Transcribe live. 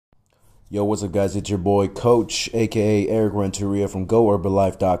Yo, what's up, guys? It's your boy, Coach, a.k.a. Eric Renteria from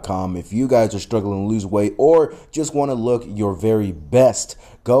GoHerbalife.com. If you guys are struggling to lose weight or just want to look your very best,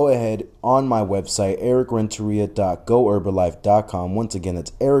 go ahead on my website, ericrenteria.goherbalife.com. Once again,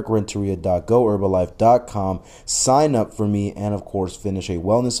 that's ericrenteria.goherbalife.com. Sign up for me and, of course, finish a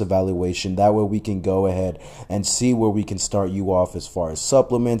wellness evaluation. That way we can go ahead and see where we can start you off as far as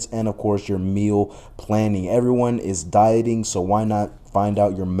supplements and, of course, your meal planning. Everyone is dieting, so why not find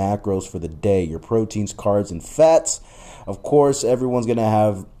out your macros for the day, your proteins, carbs, and fats. Of course, everyone's going to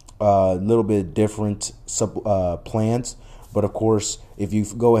have a little bit different plans. But, of course, if you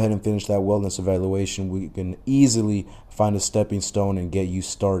go ahead and finish that wellness evaluation, we can easily find a stepping stone and get you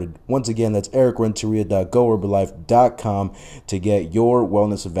started. Once again, that's ericrenteria.goherbalife.com to get your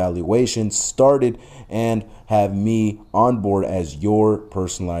wellness evaluation started and have me on board as your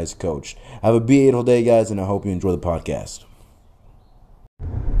personalized coach. Have a beautiful day, guys, and I hope you enjoy the podcast.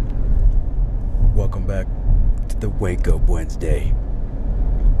 Welcome back to the Wake Up Wednesday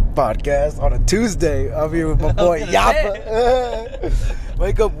podcast on a Tuesday. I'm here with my boy Yapa.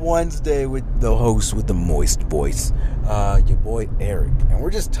 Wake Up Wednesday with the host with the moist voice, your boy Eric. And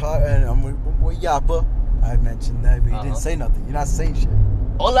we're just talking. I'm with my boy Yapa. I mentioned that, but you didn't say nothing. You're not saying shit.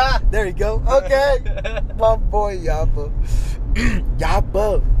 Hola. There you go. Okay. My boy Yapa.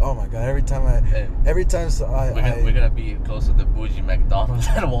 Yapa. Oh my god. Every time we're gonna be close to the bougie McDonald's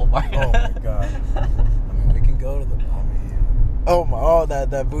and Walmart. Oh my god. I mean, we can go to the.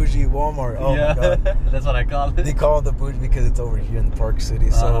 That bougie Walmart. Oh yeah, my god. That's what I call it. They call it the bougie because it's over here in the Park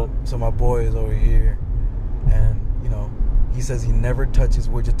City. So my boy is over here, and he says he never touches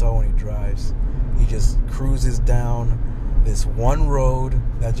Wichita when he drives. He just cruises down this one road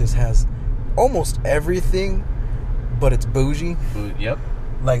that just has almost everything, but it's bougie. Yep.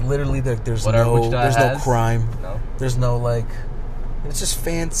 Like literally, there's no crime. No. There's no it's just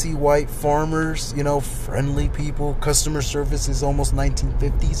fancy white farmers, friendly people. Customer service is almost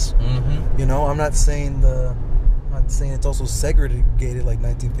 1950s. Mm-hmm. I'm not saying it's also segregated like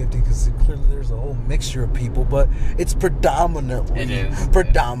 1950 because clearly there's a whole mixture of people, but it's predominantly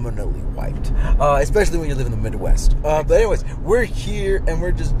white, especially when you live in the Midwest. But anyways, we're here and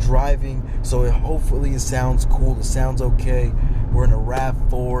we're just driving, so hopefully it sounds cool. It sounds okay. We're in a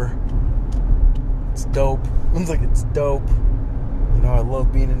RAV4. It's dope. It's dope. I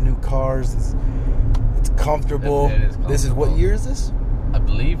love being in new cars. It's comfortable. It is comfortable. This is, what year is this? I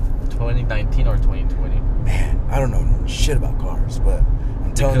believe 2019 or 2020. Man, I don't know shit about cars, but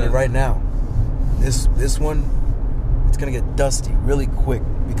I'm telling you right now, this one, it's going to get dusty really quick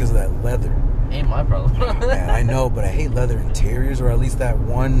because of that leather. Ain't my problem. Man, I know, but I hate leather interiors, or at least that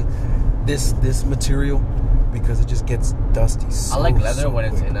one, this material, because it just gets dusty I like leather when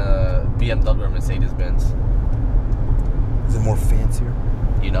quick. it's in a BMW or Mercedes-Benz. Is it more fancier?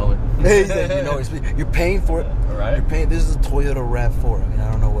 You know it. You're paying for it. Right. You're paying. This is a Toyota RAV4. I mean, I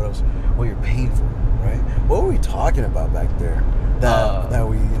don't know what you're paying for, right? What were we talking about back there? That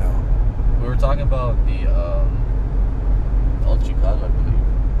we. We were talking about the Old Chicago, I believe.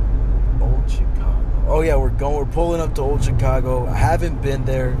 Old Chicago. Oh yeah, we're pulling up to Old Chicago. I haven't been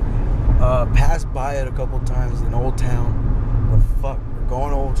there. Passed by it a couple times in Old Town, but fuck, we're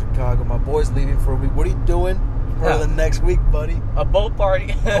going to Old Chicago. My boy's leaving for a week. What are you doing for the next week, buddy? A boat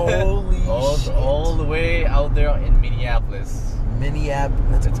party. Holy shit! All the way out there in Minneapolis.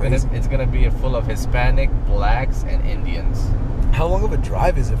 That's crazy. It's gonna be full of Hispanic, blacks, and Indians. How long of a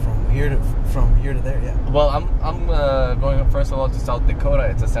drive is it from here to there? Yeah. Well, I'm going first of all to South Dakota.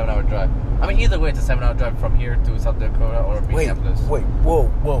 It's a 7-hour drive. I mean, either way, it's a 7-hour drive from here to South Dakota or Minneapolis. Wait, whoa.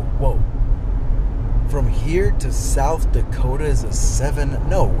 From here to South Dakota is a 7?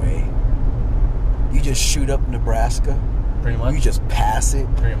 No way. You just shoot up Nebraska. Pretty much. You just pass it.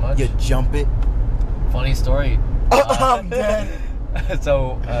 Pretty much. You jump it. Funny story. I'm dead.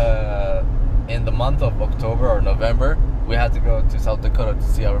 So, in the month of October or November, we had to go to South Dakota to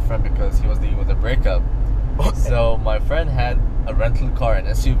see our friend because he was dealing with a breakup. So my friend had a rental car, an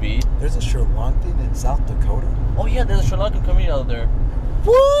SUV. There's a Sri Lankan in South Dakota. Oh yeah, there's a Sri Lankan community out there.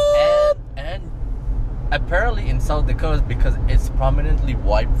 What? And apparently in South Dakota, because it's prominently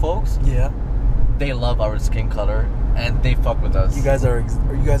white folks. Yeah. They love our skin color and they fuck with us. You guys are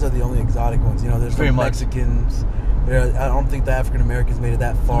the only exotic ones. There's no Mexicans. I don't think the African Americans made it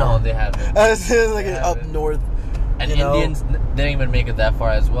that far. No, they haven't. It's up north. And Indians didn't even make it that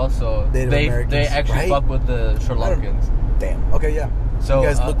far as well. So they actually fuck with the Sri Lankans. Damn. Okay, yeah. So you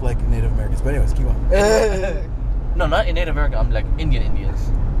guys look like Native Americans. But anyways, keep on. No, not in Native America. I'm like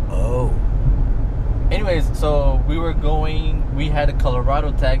Indians. Oh. Anyways, so we had a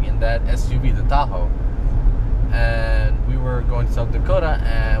Colorado tag in that SUV, the Tahoe. and we were going to South Dakota,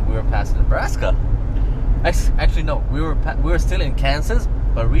 and we were passing Nebraska. Actually, no, we were still in Kansas,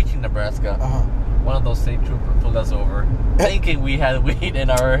 but reaching Nebraska. One of those state troopers pulled us over, thinking we had weed in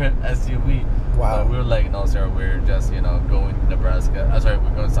our SUV. Wow. But we were like, no, sir, we're just, going to Nebraska. Sorry,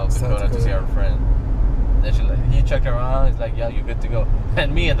 we're going to South Dakota to see our friend. And he checked around. He's like, yeah, you're good to go.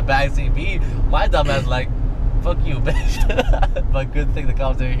 And me in the back seat, my dumb ass like, fuck you, bitch. But good thing the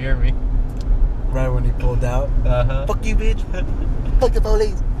cops didn't hear me. Right when he pulled out. Fuck you, bitch. Fuck the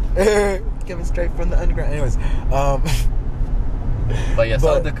police. Coming straight from the underground. Anyways, but yeah,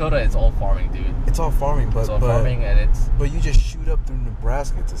 South Dakota is all farming, dude. It's all farming, but you just shoot up through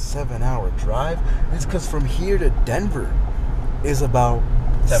Nebraska. It's a 7-hour drive. It's because from here to Denver is about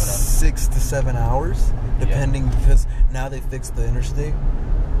 6 to 7 hours, depending, because now they fixed the interstate.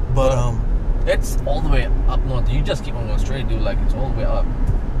 But it's all the way up north. You just keep on going straight, dude. Like, it's all the way up.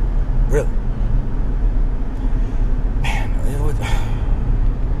 Really? Man,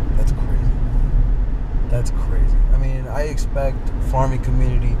 that's crazy. That's crazy. I mean, I expect farming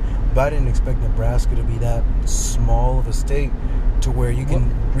community, but I didn't expect Nebraska to be that small of a state to where you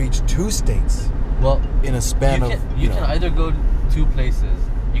can reach 2 states. Well, in a span you can either go 2 places.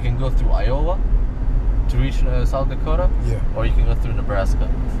 You can go through Iowa to reach South Dakota, or you can go through Nebraska.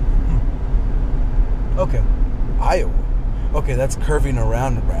 Okay, Iowa. Okay, that's curving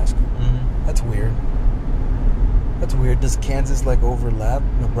around Nebraska. That's weird. That's weird. Does Kansas overlap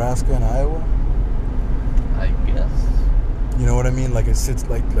Nebraska and Iowa? I guess. You know what I mean? Like it sits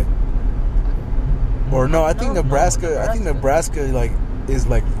like. Or no, I think Nebraska. Nebraska. I think Nebraska is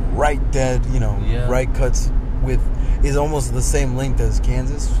right dead. Right cuts is almost the same length as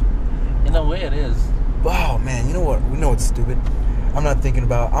Kansas. In a way, it is. Wow, man. You know what? We know what's stupid. I'm not thinking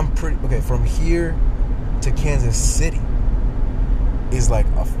about. From here to Kansas City is like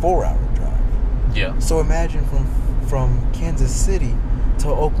a 4-hour drive. Yeah. So imagine from Kansas City to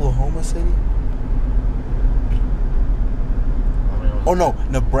Oklahoma City. Oh no,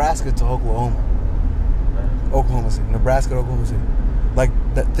 Nebraska to Oklahoma. Oklahoma City. Nebraska to Oklahoma City. Like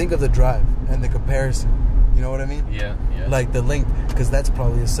that. Think of the drive and the comparison. You know what I mean? Yeah. Like the length, because that's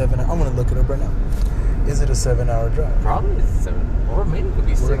probably a 7. I'm gonna look it up right now. Is it a 7-hour drive? Probably it's 7, or maybe it could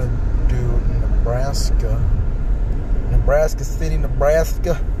be 6. We're gonna do Nebraska City,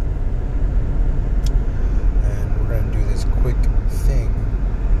 Nebraska, and we're gonna do this quick thing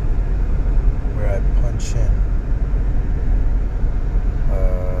where I punch in.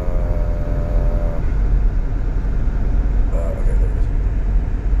 Okay, there it is.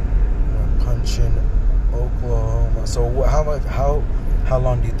 I'm gonna punch in Oklahoma. So how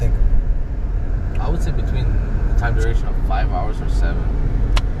long do you think? I would say between the time duration of 5 hours or 7.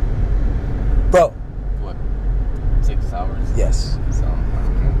 Bro. What? 6 hours? Yes. So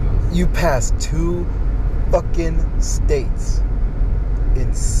you passed 2 fucking states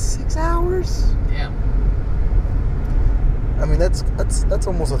in 6 hours? Damn. I mean, that's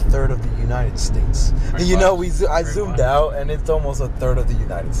almost a third of the United States. Pretty much. I zoomed out, and it's almost a third of the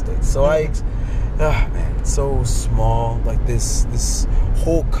United States. So man, it's so small. Like this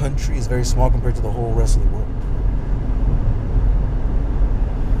whole country is very small compared to the whole rest of the world.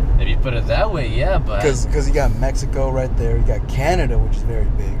 If you put it that way, yeah, but because you got Mexico right there, you got Canada, which is very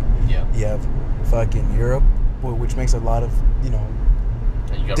big. Yeah. You have fucking Europe, which makes a lot of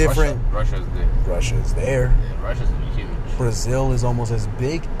and you got different. Russia's big. Russia's there. Yeah, Russia's huge. Brazil is almost as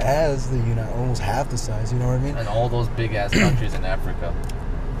big as the almost half the size. You know what I mean? And all those big ass countries in Africa.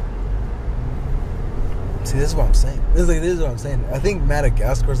 See, this is what I'm saying. This is what I'm saying. I think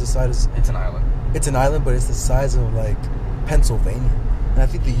Madagascar is the size. It's an island. It's an island, but it's the size of Pennsylvania. And I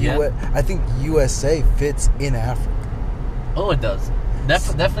think I think USA fits in Africa. Oh, it does.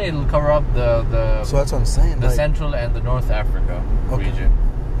 Definitely, it'll cover up the. So that's what I'm saying. The Central and the North Africa region.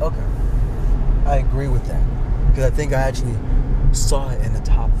 Okay, I agree with that because I think I actually saw it in the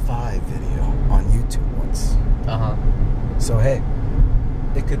top 5 video on YouTube once. So hey,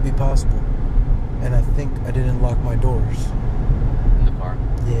 it could be possible. And I think I didn't lock my doors. In the car?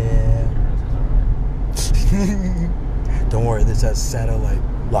 Yeah. Don't worry, this has satellite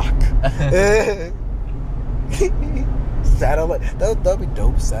lock. Satellite. That'd be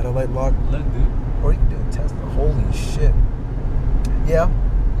dope. Satellite lock. Look, dude. Or you can do a Tesla. Holy shit. Yeah.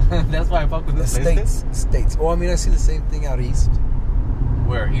 That's why I fuck with this place. States. Oh, I mean, I see the same thing out east.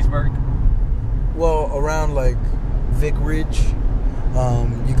 Where? Eastburg? Well, around Vic Ridge.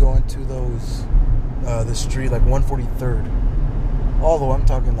 You go into those the street 143rd. Although I'm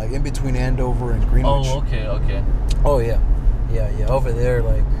talking in between Andover and Greenwich. Oh, okay. Oh yeah. Over there,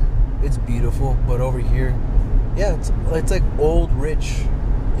 it's beautiful, but over here, yeah, it's old rich,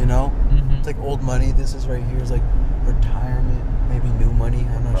 you know. It's like old money. This is right here is like retirement, maybe new money.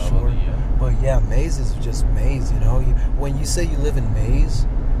 I'm not sure. Yeah. But yeah, Maze is just Maze. You know, when you say you live in Maze,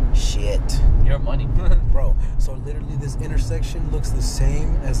 shit, Your money. bro. So literally, this intersection looks the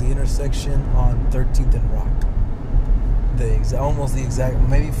same as the intersection on 13th and Rock. Almost the exact,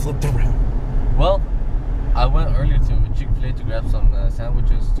 maybe flipped around. Well, I went earlier to Chick-fil-A to grab some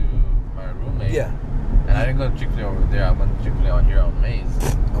sandwiches to my roommate. Yeah. And I didn't go to Chick-fil-A over there. I went to Chick-fil-A out here on Maze.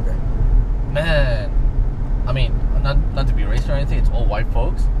 Okay. Man, I mean, not to be racist or anything. It's all white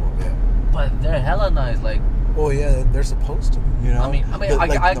folks, Well, yeah. but they're hella nice. Like, Oh yeah, they're supposed to be. You know.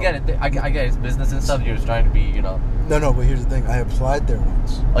 I get it. I get it's business and stuff. You're just trying to be, you know. No, but here's the thing. I applied there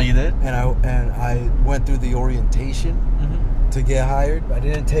once, Oh, you did? and I went through the orientation to get hired. I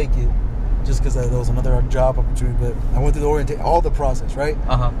didn't take it just because there was another job opportunity. But I went through the orientation, all the process, right?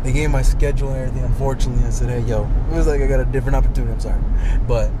 They gave me my schedule and everything. Unfortunately, I said, "Hey, yo," it was like I got a different opportunity. I'm sorry,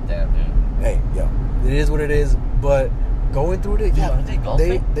 but Damn, dude. hey, yo, it is what it is. But going through it, Dude, are they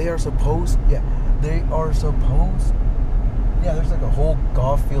golfing? they are supposed, yeah, they are supposed. Yeah, there's like a whole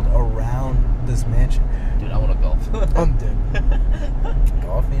golf field around this mansion. Dude, I want to golf. I'm dead.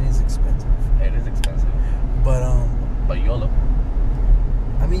 Golfing is expensive. It is expensive. But YOLO.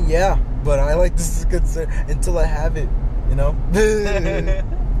 I mean, yeah. But I like this is good until I have it, you know.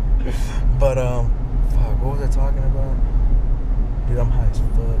 But fuck, what was I talking about? Dude, I'm high as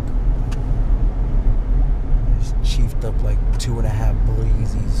fuck. I just chiefed up like 2.5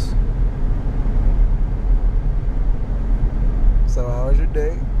 bleezies. So how was your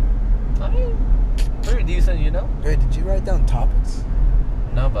day? I mean, pretty decent, you know. Hey, did you write down topics?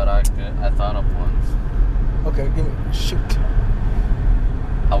 No, but I thought of ones. Okay, give me shoot.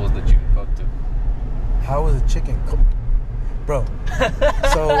 How was the chicken cooked too? How was the chicken cooked? Bro.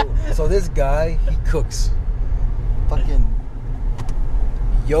 So this guy, he cooks. Fucking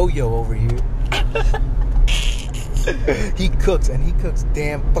yo-yo over here. He cooks, and he cooks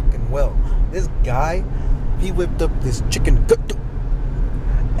damn fucking well. This guy, he whipped up this chicken cooked.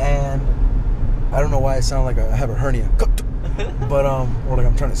 And I don't know why I sound like I have a hernia. Cooked. But or like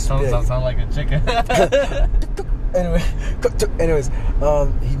I'm trying to spit. Sound like a chicken. Anyways,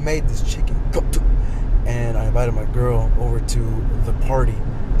 he made this chicken cooked, and I invited my girl over to the party,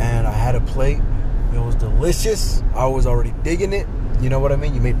 and I had a plate. It was delicious. I was already digging it. You know what I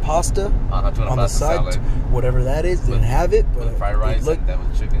mean? You made pasta on the side, salad. whatever that is. Didn't have it, but fried rice and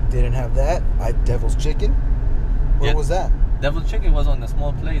devil's chicken. Didn't have that. I devil's chicken. What was that? Devil's chicken was on the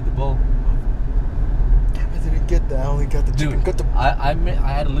small plate, the bowl. I didn't get that. I only got the chicken. Dude, I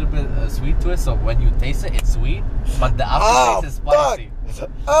had a little bit of sweet to it, so when you taste it, it's sweet, but the aftertaste is spicy. Fuck.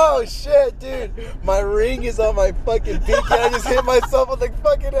 Oh shit, dude! My ring is on my fucking pinky. I just hit myself on the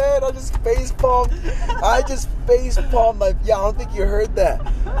fucking head. I just face palmed. Like, yeah, I don't think you heard that.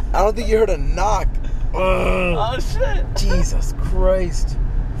 I don't think you heard a knock. Oh shit! Jesus Christ!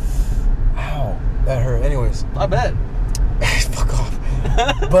 Ow, that hurt. Anyways, I bet. fuck off.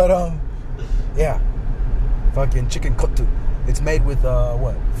 But yeah, fucking chicken kottu. It's made with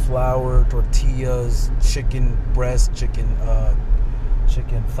what? Flour, tortillas, chicken breast, chicken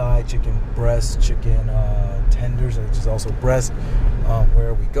thigh, chicken breast, chicken tenders, which is also breast. Where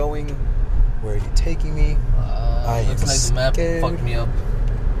are we going? Where are you taking me? I looks am like the map scared. fucked me up.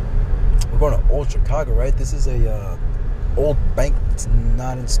 We're going to Old Chicago, right? This is a old bank that's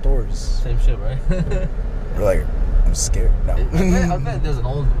not in stores. Same shit, right? We're like, I'm scared. No. I bet there's an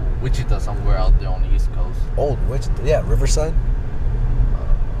old Wichita somewhere out there on the East Coast. Old Wichita, yeah, Riverside.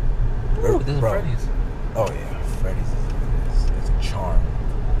 Ooh, there's a Bro. Freddy's. Oh yeah, Freddy's is a charm.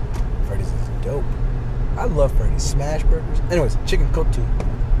 Freddy's is dope. I love Freddy's. Smash burgers. Anyways, chicken kottu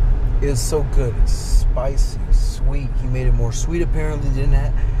is so good. It's spicy, sweet. He made it more sweet apparently. Didn't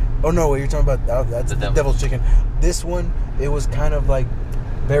have. Oh no, what you're talking about? That's the devil's chicken. This one, it was kind of like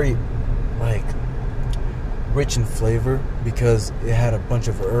very like rich in flavor because it had a bunch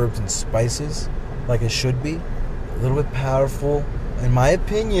of herbs and spices, like it should be. A little bit powerful, in my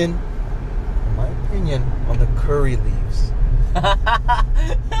opinion. On the curry leaves.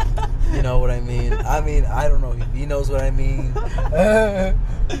 You know what I mean? I don't know if he knows what I mean.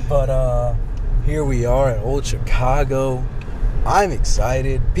 But here we are at Old Chicago. I'm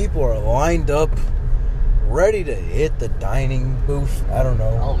excited. People are lined up, ready to hit the dining booth. I don't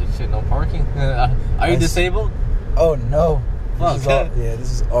know. Holy shit, no parking. Are you disabled? Oh no. Fuck.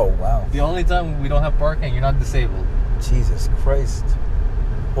 This is oh wow. The only time we don't have parking, you're not disabled. Jesus Christ.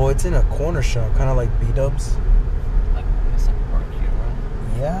 Well, it's in a corner shop, kind of like B-Dubs. I guess I can park here,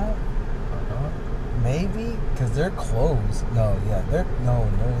 right? Yeah. Maybe, because they're closed. No, yeah, they're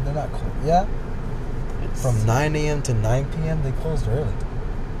not closed. Yeah. From 9 a.m. to 9 p.m. they closed early.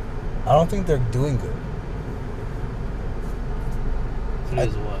 I don't think they're doing good. Today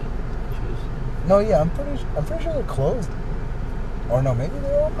is what? Tuesday. No, yeah, I'm pretty sure they're closed. Or no, maybe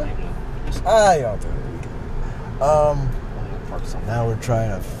they're open. I know. I don't think they're now we're trying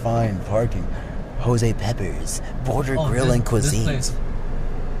to find parking. Jose Peppers, Border Grill and Cuisine. This place,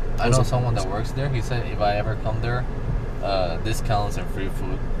 I know someone that works there. He said if I ever come there, discounts and free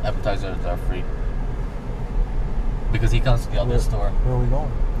food. Appetizers are free. Because he comes to the other store. Where are we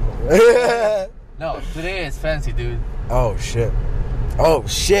going? No, today is fancy, dude. Oh shit.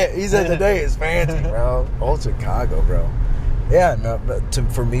 He said today is fancy, bro. Old Chicago, bro. Yeah, no, but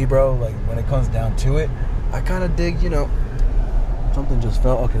for me, bro, like when it comes down to it, I kind of dig, something just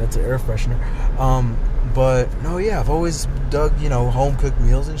fell. Okay, that's an air freshener. But no, yeah, I've always dug, home cooked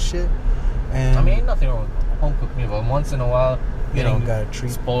meals and shit. And I mean, ain't nothing wrong with home cooked meal, but once in a while, gotta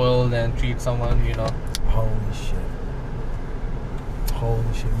treat spoiled and treat someone,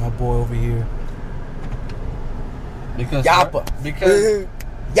 Holy shit, my boy over here. Because Yapa. Because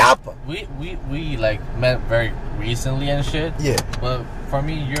Yapa. We like met very recently and shit. Yeah. But for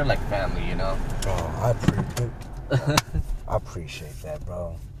me, you're like family, Oh, I appreciate that,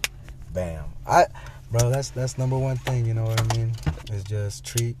 bro. Bam. Bro, that's number one thing, you know what I mean? Is just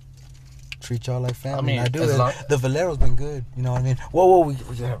treat y'all like family. I mean, I do. The Valero's been good, you know what I mean? Whoa, we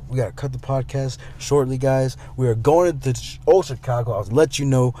gotta cut the podcast shortly, guys. We are going to Old Chicago. I'll let you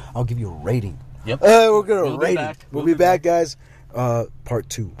know. I'll give you a rating. Yep. We're gonna rate it. We'll be back, guys. Part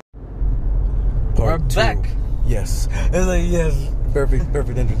 2. We're back. Yes. It's like, yes. Perfect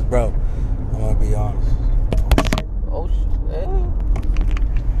entrance, bro. I'm gonna be honest. Oh shit. Hey.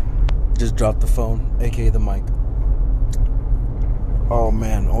 Just dropped the phone, aka the mic. Oh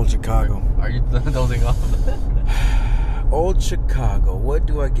man, Old Chicago. Are you dozing off? Old Chicago. What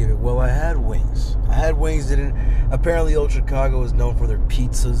do I give it? Well, I had wings. Apparently, Old Chicago is known for their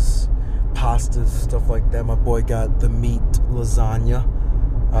pizzas, pastas, stuff like that. My boy got the meat lasagna,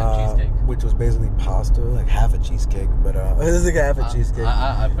 cheesecake, which was basically pasta, like half a cheesecake. But it was like half a cheesecake.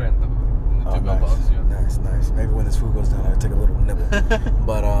 I put it in the to-go box. Yeah. Nice. Maybe when this food goes down, I'll take a little nibble.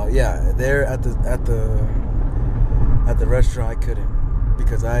 But yeah, there at the restaurant, I couldn't,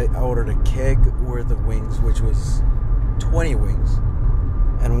 because I ordered a keg worth of wings, which was 20 wings,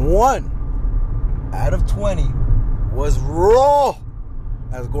 and 1 out of 20 was raw.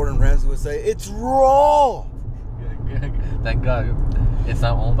 As Gordon Ramsay would say, it's raw. Thank God it's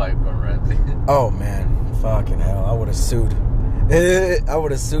not owned by Gordon Ramsay. Oh man, fucking hell! I would have sued.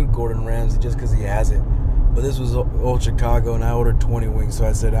 Gordon Ramsay just because he has it. But this was Old Chicago, and I ordered 20 wings, so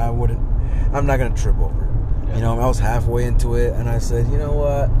I said I'm not gonna trip over it. Yeah. I was halfway into it, and I said, you know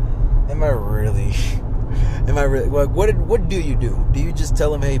what? Am I really? What do you do? Do you just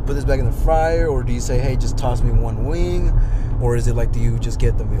tell him, hey, put this back in the fryer, or do you say, hey, just toss me 1 wing, or is it like, do you just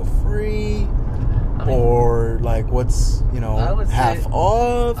get the meal free? Or like, what's half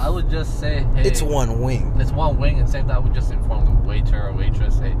off? I would just say, hey, it's 1 wing. It's 1 wing, and same time I would just inform the waiter or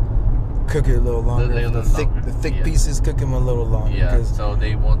waitress, hey, cook it a little longer. The thick pieces, cook them a little longer. Yeah, so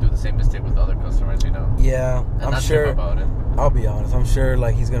they won't do the same mistake with other customers, Yeah, and I'm sure about it. I'll be honest. I'm sure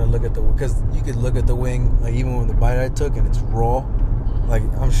like he's gonna look at because you could look at the wing, like even when the bite I took and it's raw. Like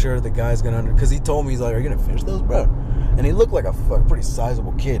I'm sure the guy's gonna because he told me, he's like, "Are you gonna finish those, bro?" And he looked like a pretty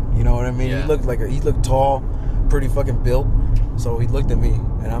sizable kid. You know what I mean? Yeah. He looked tall, pretty fucking built. So he looked at me,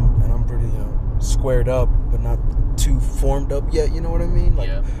 and I'm pretty squared up, but not too formed up yet. You know what I mean?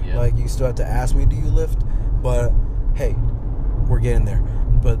 Like like you still have to ask me, "Do you lift?" But hey, we're getting there.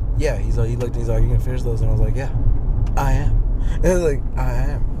 But yeah, he looked. He's like, "You gonna finish those?" And I was like, "Yeah, I am." And I was like, "I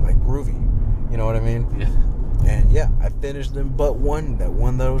am like groovy." You know what I mean? Yeah. And yeah, I finished them, but one that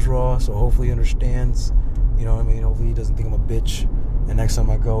was raw. So hopefully he understands. You know what I mean? Hopefully he doesn't think I'm a bitch. And next time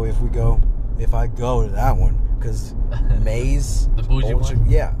I go, if I go to that one, because Maze, the bougie one,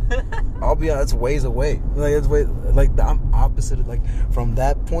 yeah, I'll be honest, it's ways away. I'm opposite of, like, from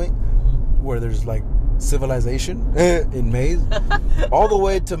that point where there's like civilization in Maze, all the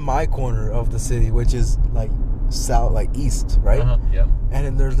way to my corner of the city, which is like south, like east, right? Yeah. And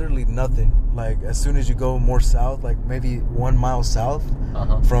then there's literally nothing. Like as soon as you go more south, like maybe 1 mile south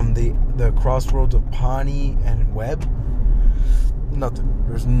from the crossroads of Pawnee and Webb, nothing.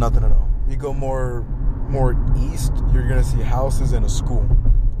 There's nothing at all. You go more east, you're gonna see houses and a school,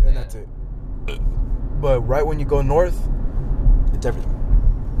 and that's it. But right when you go north, it's everything.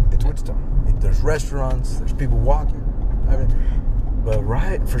 It's Wichita. There's restaurants. There's people walking. But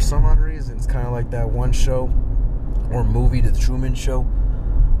right, for some odd reason, it's kind of like that one show or movie, The Truman Show.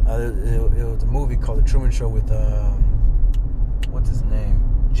 It was a movie called The Truman Show with what's his name,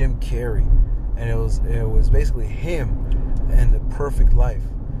 Jim Carrey, and it was basically him and the perfect life,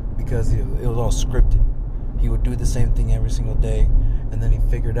 because it was all scripted. He would do the same thing every single day, and then he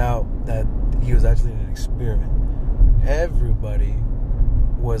figured out that he was actually in an experiment. Everybody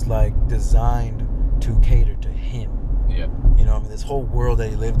was like designed to cater to him. Yeah. You know what I mean? This whole world that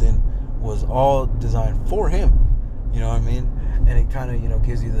he lived in was all designed for him. You know what I mean? And it kind of, you know,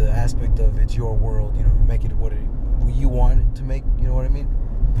 gives you the aspect of it's your world, you know, make it what you want it to make, you know what I mean?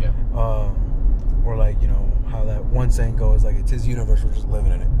 Yeah. Or like, you know, how that one saying goes, like, it's his universe, we're just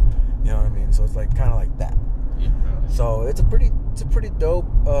living in it. You know what I mean? So it's like kind of like that. Yeah. So it's a pretty dope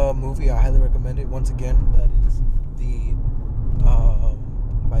movie. I highly recommend it. Once again, that is the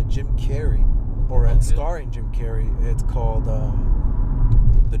by Jim Carrey, or starring Jim Carrey. It's called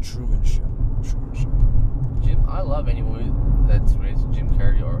The Truman Show. Jim, I love any movie that's related to Jim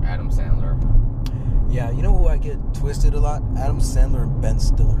Carrey or Adam Sandler. Yeah, you know who I get twisted a lot? Adam Sandler and Ben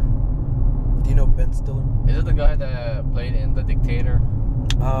Stiller. Do you know Ben Stiller? Is it the guy that played in The Dictator?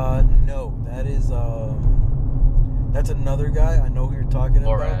 No, that is that's another guy. I know who you're talking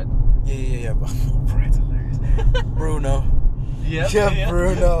Borat. about. Yeah. Borat's hilarious. Bruno. Yep, Yeah,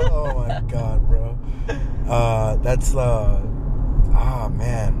 Bruno. Oh my god, bro. That's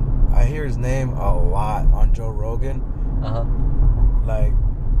man. I hear his name a lot on Joe Rogan. Like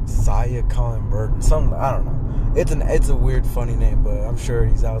Saya Colin Burton. Something, I don't know. It's a weird, funny name, but I'm sure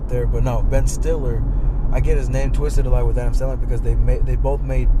he's out there. But no, Ben Stiller. I get his name twisted a lot with Adam Sandler because they both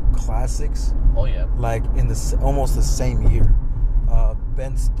made classics. Oh yeah. Like in almost the same year.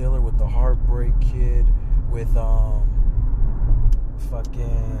 Ben Stiller with The Heartbreak Kid, with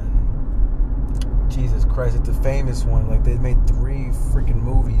fucking Jesus Christ, it's a famous one. Like they made 3 freaking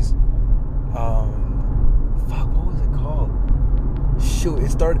movies. What was it called? Shoot,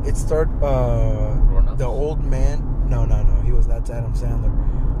 it started The Old Man. No, that's Adam Sandler.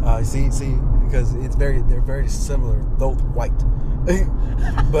 See, because they're very similar, both white,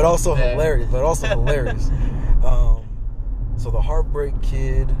 but also hilarious. So The Heartbreak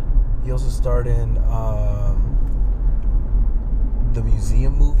Kid. He also starred in the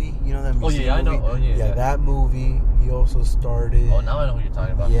Museum movie. You know that Museum movie? I know. Oh, yeah. That movie. He also started. Oh, now I know what you're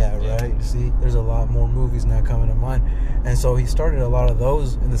talking about. Yeah, right. See, there's a lot more movies now coming to mind, and so he started a lot of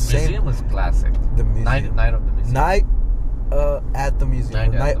those in the same. Museum was classic. The museum. Night of the Museum. Night at the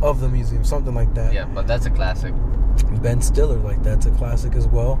museum. Night of the museum. Something like that. Yeah, but that's a classic. Ben Stiller, like that's a classic as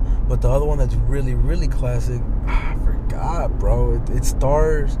well. But the other one that's really, really classic, I forgot, bro. It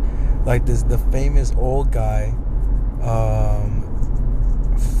stars like the famous old guy.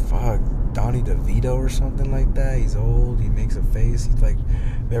 Donnie DeVito or something like that. He's old. He makes a face. He's like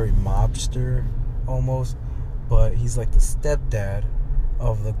very mobster almost, but he's like the stepdad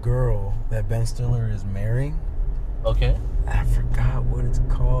of the girl that Ben Stiller is marrying. Okay. I forgot what it's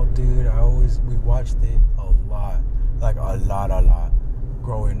called, dude. We watched it a lot, like a lot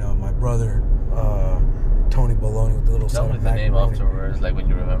growing up. My brother, Tony Baloney with the little Tell side me of the name macaroni. afterwards, like when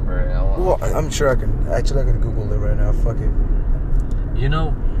you remember it. Well, I'm sure I can. Actually, I can Google it right now. Fuck it. You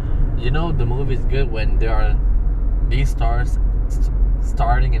know the movie is good when there are these stars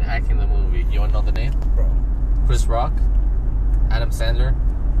starting and acting the movie. You want to know the name? Bro. Chris Rock, Adam Sandler,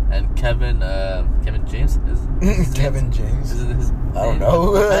 and Kevin James. Kevin James? Is it his name? I don't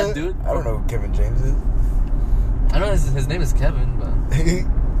know. That dude? I don't know who Kevin James is. I know his name is Kevin, but...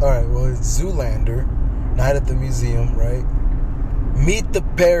 Alright, well, it's Zoolander, Night at the Museum, right? Meet the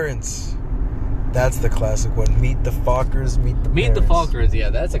Parents. That's the classic one. Meet the Fockers, Meet the Parents. Meet the Fockers, yeah,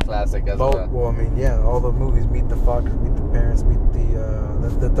 that's a classic as well. Well, I mean, yeah, all the movies, Meet the Fockers, Meet the Parents, Meet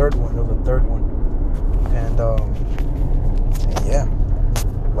the third one. There was a third one. And, yeah.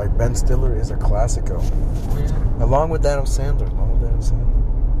 Like, Ben Stiller is a classico. Yeah. Along with Adam Sandler.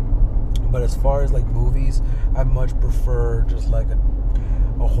 But as far as, like, movies, I much prefer just, like,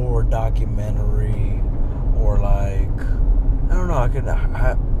 a horror documentary or, like... I don't know, I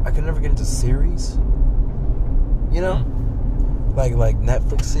could never get into series, you know, like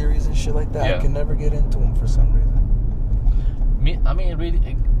Netflix series and shit like that. Yeah. I can never get into them for some reason. I mean,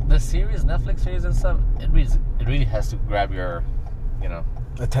 really, the series, Netflix series and stuff, it really has to grab your,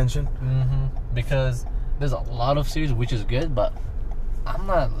 attention. Because there's a lot of series which is good, but I'm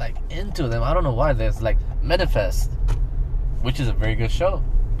not like into them. I don't know why. There's like Manifest, which is a very good show.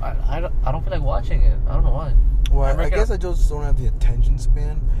 I don't feel like watching it. I don't know why. Well, I guess I just don't have the attention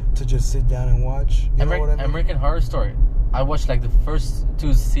span to just sit down and watch. You know what I mean? American Horror Story. I watched like the first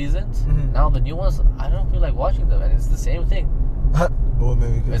 2 seasons. Now the new ones, I don't feel like watching them, and it's the same thing. Well,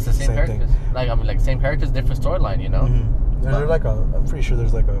 maybe it's the same characters. Thing. Like like same characters, different storyline. There's like I'm pretty sure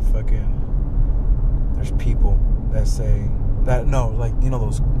there's like a fucking. There's people that say that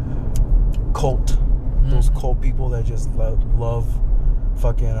those cult people that just love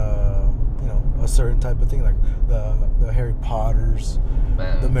fucking a certain type of thing, like the Harry Potters,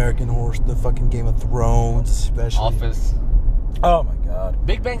 Man. the American Horse, the fucking Game of Thrones, especially Office. Oh my god.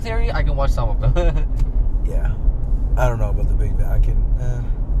 Big Bang Theory, I can watch some of them. Yeah. I don't know about the Big Bang.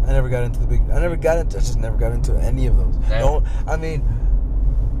 I never got into the Big. I just never got into any of those. Never. No, I mean,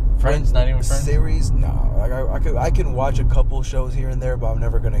 Friends, not even Friends. Series, no. Like I can watch a couple shows here and there, but I'm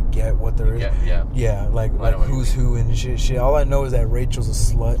never gonna get what there is. Yeah, like who's who and shit. All I know is that Rachel's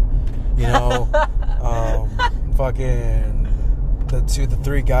a slut. You know, fucking the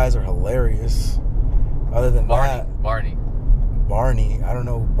three guys are hilarious. Other than Barney, I don't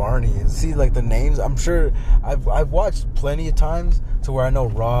know who Barney is. See, like the names, I'm sure I've watched plenty of times to where I know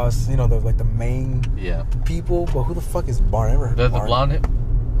Ross, the like the main people, but who the fuck is Barney? I never heard of Barney. The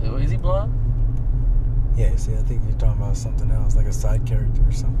blonde, is he blonde? Yeah, see, I think you're talking about something else, like a side character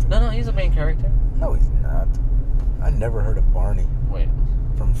or something. No, he's a main character. No, he's not. I never heard of Barney. Wait.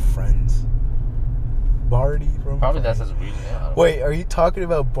 From Friends. Barney from Probably Friends. that's his reason. Yeah, wait, are you talking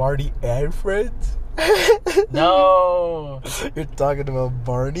about Barney and Friends? No. You're talking about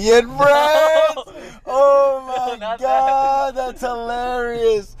Barney and Friends. Oh my god, that's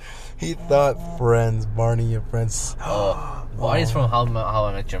hilarious. He thought Friends, Barney and Friends. Barney's from How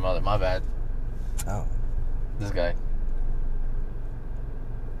I Met Your Mother. My bad. Oh, this guy.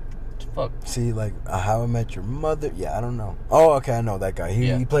 Fuck. See, like How I Met Your Mother. Yeah, I don't know. Oh, okay, I know that guy.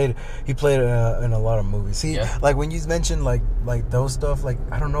 He played in a lot of movies. See, like when you mentioned like those stuff, like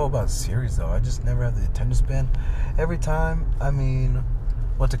I don't know about series though. I just never have the attention span. Every time, I mean,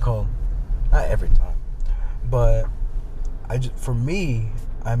 what's it called? Not every time, but for me,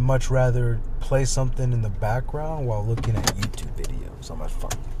 I much rather play something in the background while looking at YouTube videos on my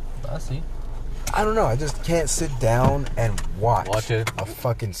phone. I see. I don't know. I just can't sit down and watch it. a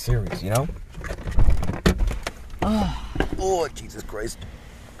fucking series, you know? Oh, Jesus Christ.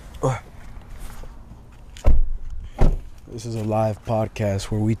 This is a live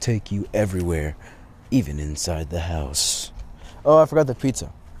podcast where we take you everywhere, even inside the house. Oh, I forgot the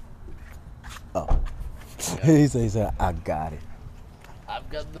pizza. Oh. He said, I got it. I've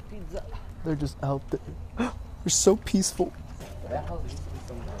got the pizza. They're just out there. They're so peaceful. That house used to be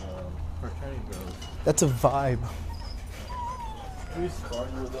some fraternity girls. That's a vibe. We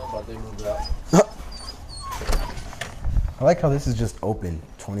started with them, but they moved out. I like how this is just open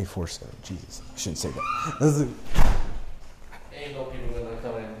 24/7. Jesus, I shouldn't say that. Ain't no people gonna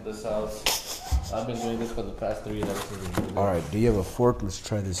come in this house. I've been doing this for the past 3 years. Alright, do you have a fork? Let's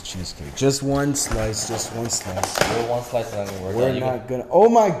try this cheesecake. Just one slice, Well, one slice is not gonna work. We're not gonna. Oh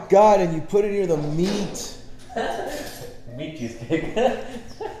my god, and you put it near the meat. Meat cheesecake.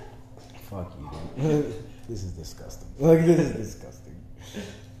 Fuck you, dude. This is disgusting. Like, this is disgusting.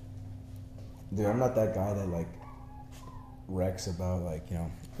 Dude, I'm not that guy that, like, wrecks about, like,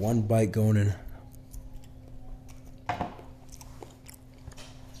 one bite going in.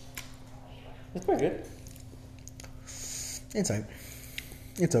 It's pretty good.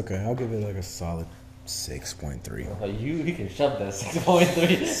 It's okay. I'll give it, like, a solid 6.3. You can shove that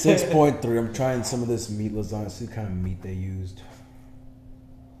 6.3. 6.3. I'm trying some of this meat lasagna. See what kind of meat they used.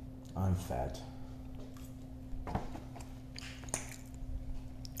 I'm fat.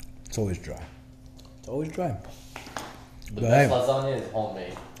 It's always dry. The best lasagna is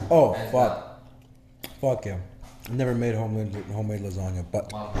homemade. Oh, fuck. Fuck yeah. I never made homemade lasagna,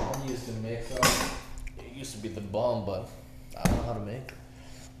 but my mom used to make some. It used to be the bomb, but I don't know how to make it.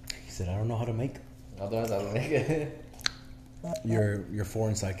 he said, I don't know how to make. Otherwise, I would make it. Your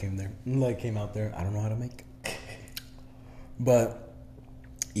foreign side came out there. I don't know how to make. But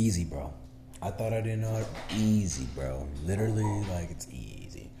easy, bro. I thought I didn't know how to. Easy, bro. Literally, like, it's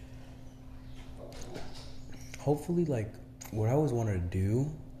easy. Hopefully, like, what I always wanted to do,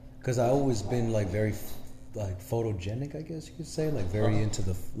 because I always been, like, very, like, photogenic, I guess you could say. Like, very into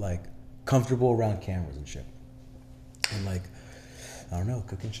the, like, comfortable around cameras and shit. And, like, I don't know,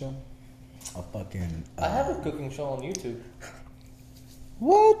 cooking show? I have a cooking show on YouTube.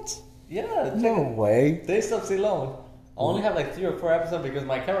 What? Yeah. No way. Taste of Ceylon. I only have like 3 or 4 episodes because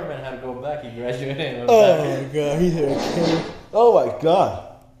my cameraman had to go back. He graduated and went Oh back. my god, he's here. Oh my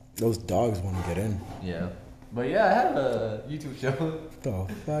god. Those dogs want to get in. Yeah. But yeah, I have a YouTube show.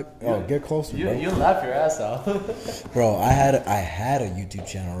 The fuck? Oh, get closer, bro. You'll laugh your ass off. Bro, I had a YouTube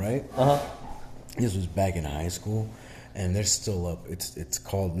channel, right? Uh-huh. This was back in high school, and they're still up. It's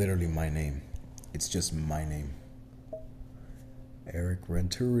called literally my name. It's just my name. Eric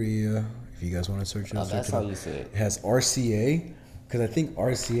Renteria. If you guys want to search it, That's how you say it. It has RCA, because I think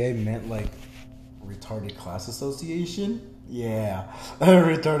RCA meant like Retarded Class Association. Yeah,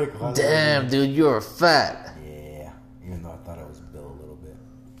 retarded class. Damn, dude, you're fat. Yeah, even though I thought I was built a little bit.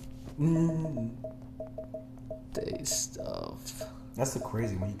 Taste of. That's the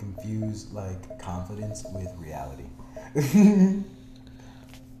crazy when you confuse like confidence with reality.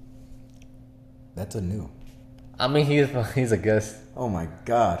 That's a new. I mean, he's a guest. Oh my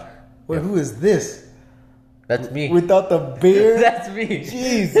god. Wait, who is this? That's me. Without the beard? That's me.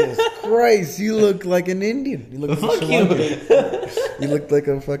 Jesus Christ, you look like an Indian. You look like Fuck you. You look like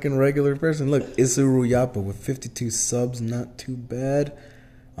a fucking regular person. Look, Isuru Yapa with 52 subs, not too bad.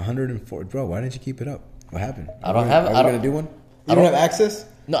 104. Bro, why didn't you keep it up? What happened? I don't have. Are I you don't gonna do one? You don't have access?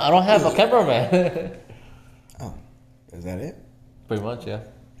 No, I don't have a cameraman. Oh, is that it? Pretty much, yeah.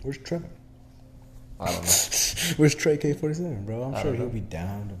 Where's Trevor? I don't know. Where's Trey K47, bro? I'm I sure don't he'll know. be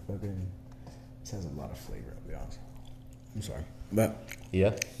down to fucking. This has a lot of flavor, I'll be honest. I'm sorry. But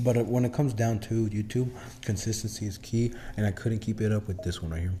Yeah. when it comes down to YouTube, consistency is key, and I couldn't keep it up with this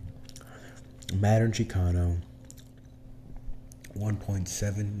one right here. Modern Chicano,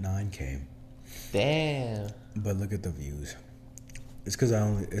 1.79K. Damn. But look at the views. It's because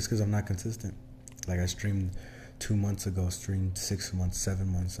I'm not consistent. Like I streamed 2 months ago, streamed 6 months, 7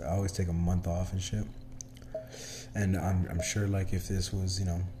 months. I always take a month off and shit. And I'm sure like if this was, you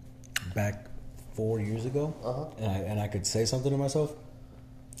know, back 4 years ago, and I could say something to myself,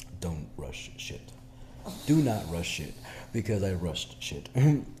 don't rush shit. Do not rush shit, because I rushed shit.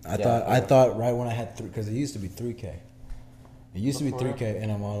 I thought right when I had because it used to be 3K. It used to be 3K, and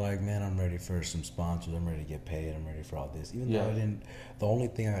I'm all like, man, I'm ready for some sponsors. I'm ready to get paid. I'm ready for all this. Even though I didn't, the only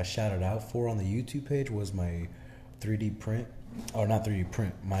thing I got shouted out for on the YouTube page was my 3D print, or not 3D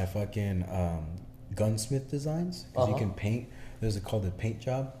print, my fucking gunsmith designs. Because you can paint. There's called the paint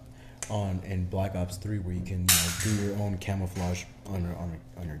job in Black Ops 3 where you can do your own camouflage on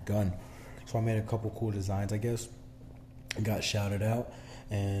your gun. So I made a couple cool designs, I guess. Got shouted out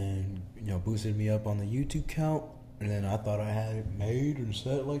and boosted me up on the YouTube count. And then I thought I had it made and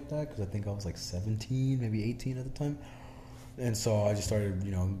set like that because I think I was like 17, maybe 18 at the time. And so I just started,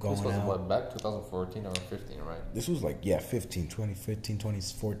 going This was out. what, back 2014 or 15, right? This was like 2015,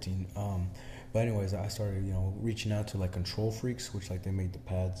 2014. But anyways, I started reaching out to like Control Freaks, which like they made the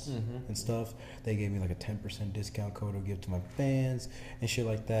pads and stuff. They gave me like a 10% discount code to give to my fans and shit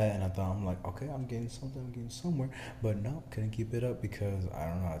like that. And I thought, I'm like, okay, I'm getting something, I'm getting somewhere. But no, couldn't keep it up because I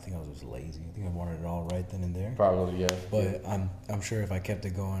don't know. I think I was just lazy. I think I wanted it all right then and there. Probably, yeah. But I'm sure if I kept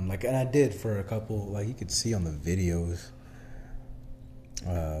it going, like, and I did for a couple, like you could see on the videos.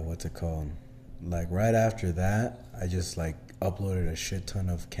 What's it called? Like right after that, I just like uploaded a shit ton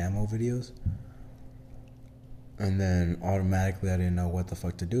of camo videos. And then automatically I didn't know what the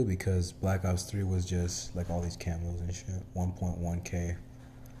fuck to do because Black Ops 3 was just like all these camos and shit. 1.1K.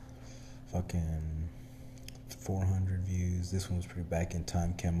 Fucking 400 views. This one was pretty back in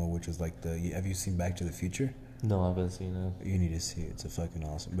time camo, which was like have you seen Back to the Future? No, I haven't seen it. You need to see it. It's a fucking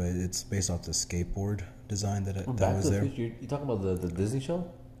awesome. But it's based off the skateboard design that Back was to the there. Future? You talking about the Disney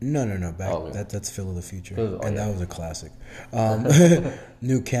show? No. Back yeah. that's Phil of the Future, and that was a classic.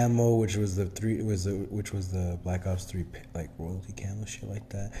 New camo, which was the Black Ops 3 like royalty camo, shit like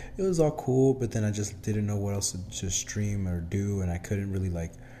that. It was all cool, but then I just didn't know what else to stream or do, and I couldn't really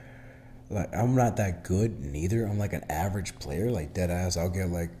like I'm not that good neither. I'm like an average player, like dead ass. I'll get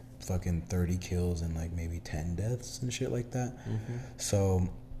like fucking 30 kills and like maybe 10 deaths and shit like that. So.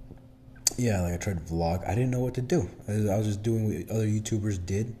 Yeah, like I tried to vlog. I didn't know what to do. I was just doing what other YouTubers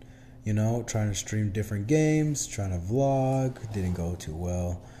did, trying to stream different games, trying to vlog. Didn't go too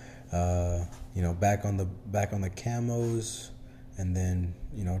well. Back on the camos, and then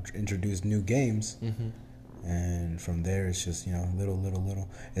introduce new games. And from there it's just little.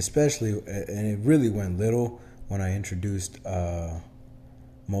 Especially, and it really went little when I introduced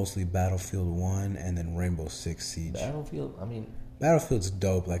mostly Battlefield 1 and then Rainbow Six Siege. Battlefield, I mean. Battlefield's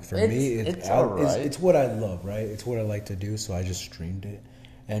dope. Like for me, it's what I love, right? It's what I like to do. So I just streamed it,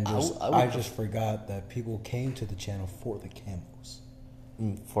 and I just forgot that people came to the channel for the camos.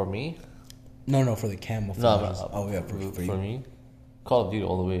 For me? No, for the camo. For me, Call of Duty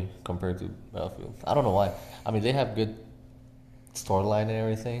all the way compared to Battlefield. I don't know why. I mean, they have good storyline and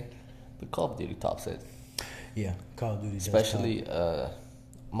everything, but Call of Duty tops it. Yeah, Call of Duty. Especially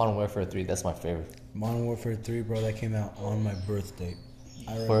Modern Warfare 3. That's my favorite. Modern Warfare 3, bro, that came out on my birthday.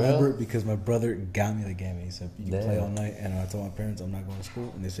 I For remember real? it because my brother got me the game. And he said, you can play all night. And I told my parents I'm not going to school.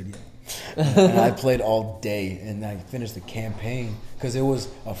 And they said, yeah. And I played all day. And I finished the campaign because it was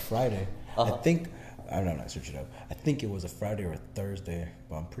a Friday. I don't know, I searched it up. I think it was a Friday or a Thursday.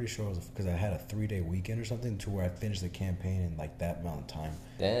 But I'm pretty sure it was because I had a 3-day weekend or something to where I finished the campaign in like that amount of time.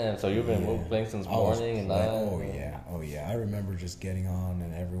 Damn, so you've been playing since morning and night? Oh, yeah. I remember just getting on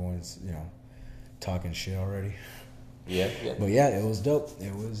and everyone's, talking shit already. Yeah, yeah. But yeah, it was dope.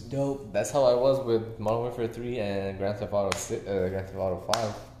 It was dope. That's how I was with Modern Warfare 3 and Grand Theft Auto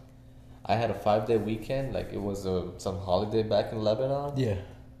 5. I had a 5-day weekend, like it was some holiday back in Lebanon. Yeah.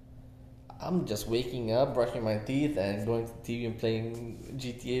 I'm just waking up, brushing my teeth, and going to the TV and playing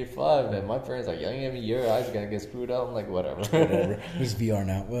GTA 5. And my parents are yelling at me, your eyes are gonna get screwed up. I'm like, whatever. It's VR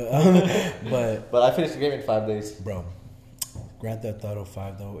now. But I finished the game in 5 days. bro, Grand Theft Auto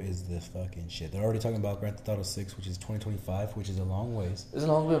 5 though is the fucking shit. They're already talking about Grand Theft Auto 6, which is 2025, which is a long ways. It's a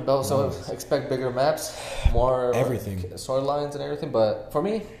long way about, so expect bigger maps, more Everything. storylines and everything. But for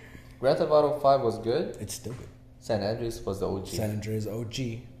me, Grand Theft Auto 5 was good. It's still good. San Andreas was the OG. San Andreas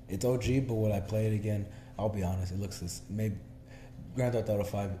OG. It's OG, but when I play it again, I'll be honest, it looks this. Maybe Grand Theft Auto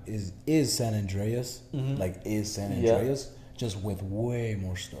 5 is San Andreas, is San Andreas, just with way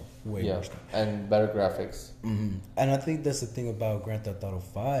more stuff, way more stuff, and better graphics. And I think that's the thing about Grand Theft Auto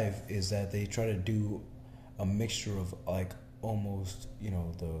 5 is that they try to do a mixture of like almost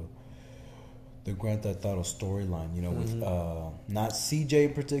the Grand Theft Auto storyline, with not CJ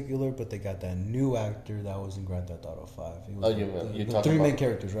in particular, but they got that new actor that was in Grand Theft Auto 5. He was you're the talking three about main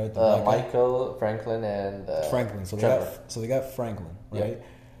characters, right? The Michael, Franklin, and Franklin. So they got Franklin, right? Yeah.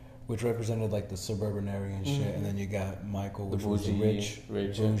 Which represented like the suburban area and shit, and then you got Michael, which was the rich,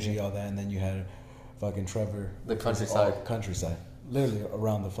 bougie, all that, and then you had fucking Trevor, the which was countryside. all countryside, literally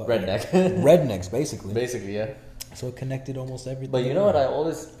around the Redneck. rednecks, basically. Basically, yeah. So it connected almost everything. But you know what I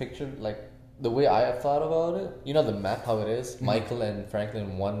always pictured, like the way I have thought about it. You know the map, how it is. Michael and Franklin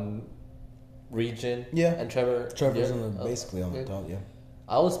in one region. Yeah. And Trevor's basically on the top. Yeah.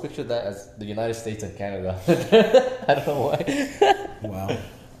 I always pictured that as the United States and Canada. I don't know why. Wow.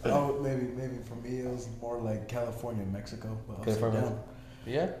 Oh, maybe for me it was more like California, Mexico. California.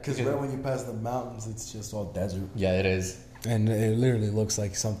 Yeah. Because right when you pass the mountains, it's just all desert. Yeah, it is. And it literally looks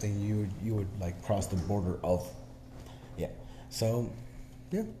like something you would like cross the border of. Yeah. So,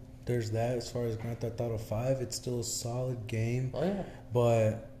 yeah, there's that. As far as Grand Theft Auto 5, it's still a solid game. Oh yeah.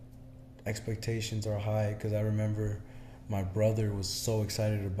 But expectations are high because I remember my brother was so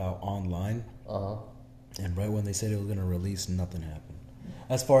excited about online. And right when they said it was gonna release, nothing happened.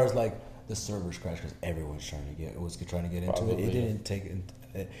 As far as like the servers crashed because everyone's trying to get into it. It didn't take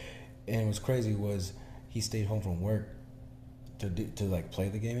it, and what's crazy was he stayed home from work to like play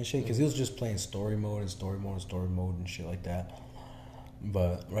the game and shit because he was just playing story mode and shit like that.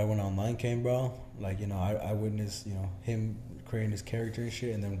 But right when online came, bro, like I witnessed him creating his character and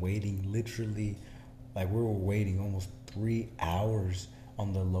shit, and then waiting literally, like we were waiting almost 3 hours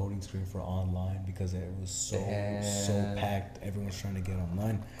on the loading screen for online because it was so packed. Everyone's trying to get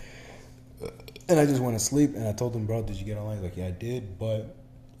online, and I just went to sleep. And I told him, bro, did you get online? He's like, yeah, I did, but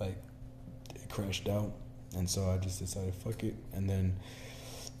like it crashed out, and so I just decided fuck it. And then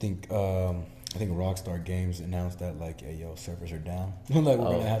I think Rockstar Games announced that like, hey, yo, servers are down. Like we're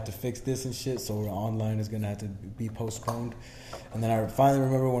gonna have to fix this and shit. So online is gonna have to be postponed. And then I finally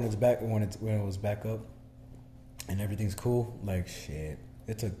remember when it was back up, and everything's cool. Like shit,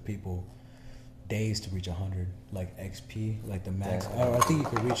 it took people days to reach 100, like XP, like the max. I think you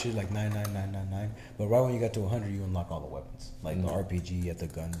could reach it like 99999. But right when you got to 100, you unlock all the weapons, like the RPG at the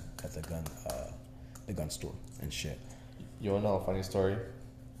gun store and shit. You wanna know a funny story?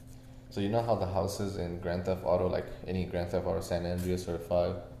 So you know how the houses in Grand Theft Auto, like any Grand Theft Auto San Andreas or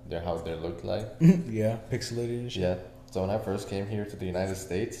 5, how they looked like? Yeah, pixelated and shit. Yeah. So when I first came here to the United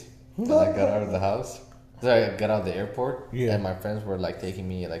States, and I got out of the house, I got out of the airport, and my friends were like taking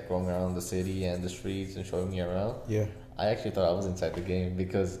me, like going around the city and the streets and showing me around. Yeah. I actually thought I was inside the game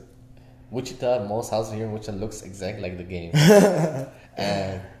because Wichita, most houses here in Wichita looks exactly like the game.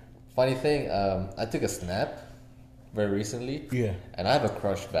 And funny thing, I took a snap very recently. Yeah. And I have a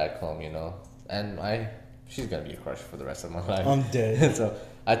crush back home, and she's gonna be a crush for the rest of my life. I'm dead. So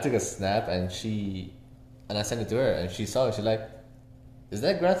I took a snap and I sent it to her and she saw it. She's like, "Is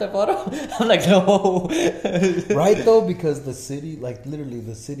that Grand Theft Auto?" I'm like, "No." Right though, because the city, like literally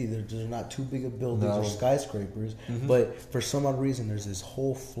the city, there's not too big of buildings or skyscrapers, but for some odd reason there's this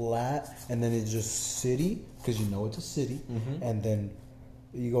whole flat, and then it's just city because it's a city, and then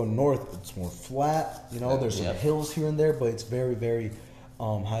you go north, it's more flat. There's some hills here and there, but it's very, very,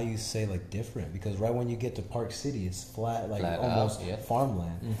 how you say, like different. Because right when you get to Park City, it's flat, like almost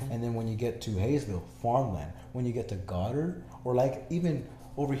farmland. And then when you get to Hayesville, farmland. When you get to Goddard, or like even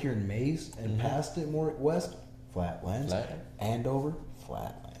over here in Mays and past it more west, flatlands. Andover,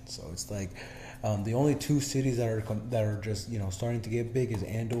 flatland. So it's like the only two cities that are just starting to get big is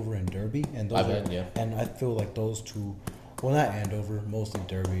Andover and Derby, and those and I feel like those two. Well, not Andover, mostly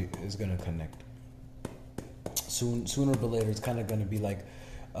Derby is gonna connect. Sooner but later, it's kind of gonna be like,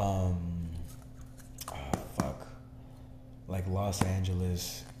 like Los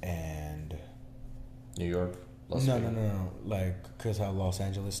Angeles and New York. Las no, Vegas. no. Like, because how Los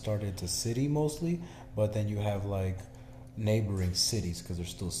Angeles started, it's a city mostly, but then you have like neighboring cities because there's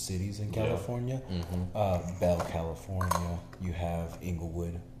still cities in California. Bell, California. You have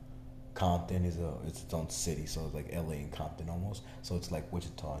Inglewood. Compton is it's its own city, so it's like LA and Compton almost. So it's like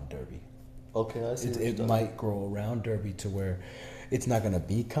Wichita and Derby. Okay, I see. It might grow around Derby to where it's not gonna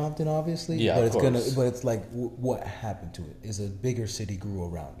be Compton, obviously. Yeah, but of it's course. gonna. But it's like what happened to it is a bigger city grew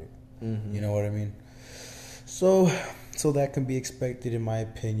around it. You know what I mean? So that can be expected, in my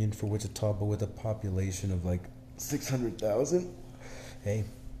opinion, for Wichita, but with a population of like 600,000. Hey,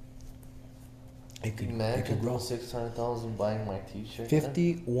 it could Imagine grow. 600,000 buying my T-shirt.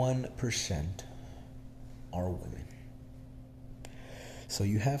 51% are women. So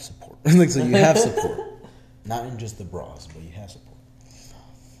you have support. Like, so you have support. Not in just the bras, but you have support.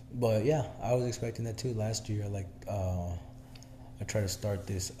 But yeah, I was expecting that too. Last year, I tried to start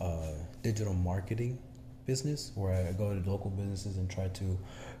this digital marketing business where I go to local businesses and try to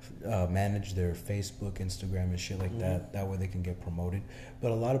manage their Facebook, Instagram, and shit like that. That way they can get promoted.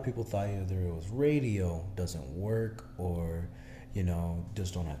 But a lot of people thought either it was radio doesn't work, or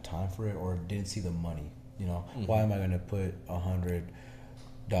just don't have time for it, or didn't see the money. Why am I going to put $100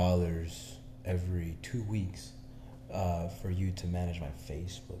 every 2 weeks for you to manage my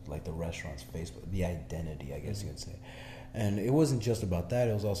Facebook, like the restaurant's Facebook, the identity, I guess you could say. And it wasn't just about that.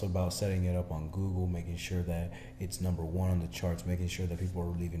 It was also about setting it up on Google, making sure that it's number one on the charts, making sure that people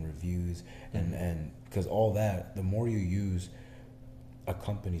are leaving reviews. And because all that, the more you use a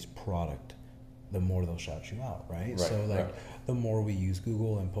company's product, the more they'll shout you out, right? So, the more we use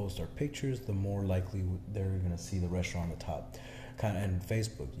Google and post our pictures, the more likely they're going to see the restaurant on the top. And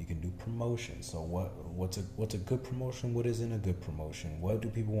Facebook, you can do promotions. So what's a good promotion? What isn't a good promotion? What do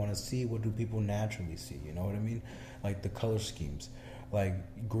people want to see? What do people naturally see? You know what I mean? Like the color schemes, like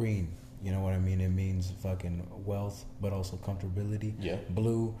green. You know what I mean? It means fucking wealth, but also comfortability. Yeah.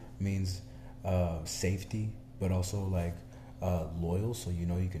 Blue means safety, but also like loyal. So you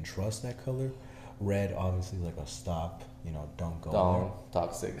can trust that color. Red, obviously, like a stop. Don't go there.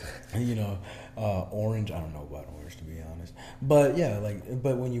 Toxic. Orange, I don't know about orange, to be honest. But yeah,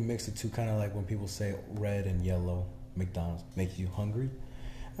 but when you mix the two, kind of like when people say red and yellow, McDonald's makes you hungry.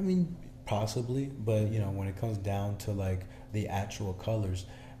 I mean, possibly, but when it comes down to like the actual colors,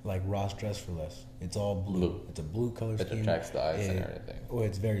 like Ross Dress for Less, it's all blue. It's a blue color scheme. It attracts the eyes and everything. Well,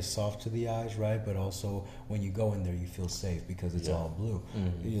 it's very soft to the eyes, right? But also when you go in there, you feel safe because it's all blue.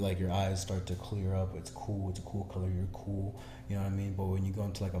 Your eyes start to clear up. It's cool. It's a cool color. You're cool. You know what I mean? But when you go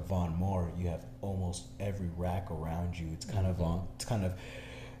into like a Von Maur, you have almost every rack around you. It's kind of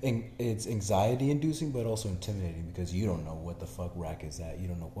it's anxiety inducing, but also intimidating because you don't know what the fuck rack is that. You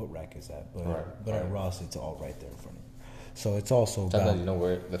don't know what rack is that. But at Ross, it's all right there in front of you. So it's also sometimes you know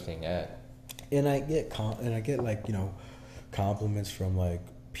where the thing at. And I get compliments from like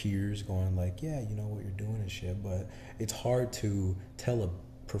peers going like, yeah, you know what you're doing and shit. But it's hard to tell a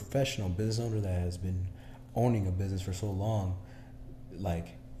professional business owner that has been owning a business for so long,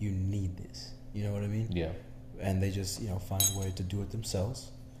 like, you need this. You know what I mean? Yeah. And they just find a way to do it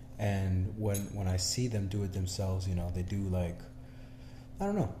themselves. And when I see them do it themselves, they do like, I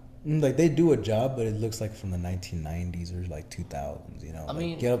don't know. Like, they do a job, but it looks like from the 1990s or like 2000s, I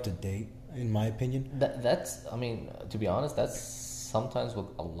mean, get up to date, in my opinion. That's, I mean, to be honest, that's sometimes with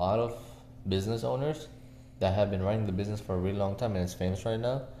a lot of business owners that have been running the business for a really long time and it's famous right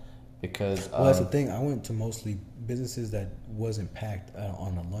now because... Well, that's the thing. I went to mostly businesses that wasn't packed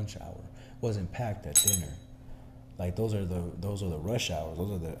on a lunch hour, wasn't packed at dinner. Like, those are the rush hours.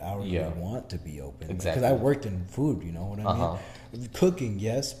 Those are the hours we want to be open. Exactly. Because I worked in food, you know what I mean? Cooking,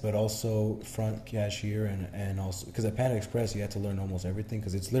 yes, but also front cashier and also... Because at Panda Express, you had to learn almost everything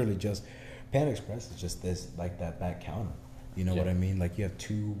because it's literally just... Panda Express is just this, like, that back counter. You know what I mean? Like, you have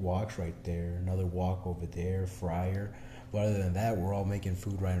 2 walks right there, another walk over there, fryer. But other than that, we're all making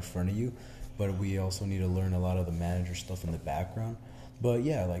food right in front of you. But we also need to learn a lot of the manager stuff in the background. But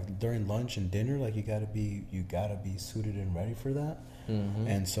yeah, like during lunch and dinner, like you gotta be suited and ready for that.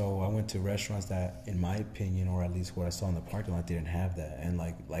 And so I went to restaurants that, in my opinion, or at least what I saw in the parking lot, didn't have that. And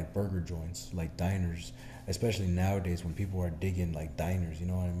like burger joints, like diners, especially nowadays when people are digging like diners, you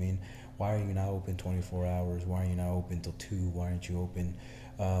know what I mean? Why are you not open 24 hours? Why are you not open till 2? Why aren't you open?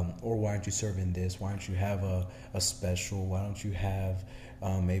 Or why aren't you serving this? Why don't you have a special? Why don't you have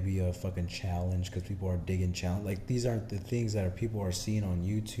maybe a fucking challenge? Because people are digging challenge. Like, these aren't the things that people are seeing on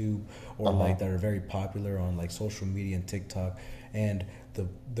YouTube or like that are very popular on like social media and TikTok. And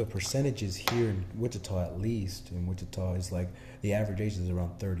the percentages here in Wichita, at least in Wichita, is like the average age is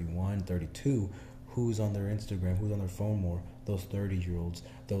around 31, 32, who's on their Instagram, who's on their phone more. Those 30-year-olds,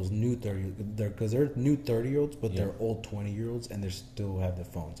 those new 30, because they're new 30-year-olds, but they're old 20-year-olds, and they still have their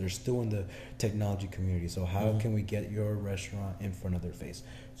phones. They're still in the technology community. So how can we get your restaurant in front of their face?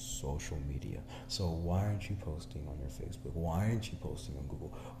 Social media. So why aren't you posting on your Facebook? Why aren't you posting on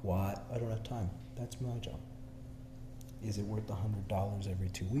Google? Why? I don't have time. That's my job. Is it worth $100 every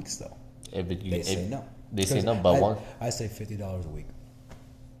 2 weeks though? They say no. They say no, but I say $50 a week.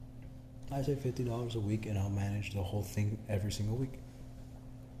 I say $50 a week, and I'll manage the whole thing every single week.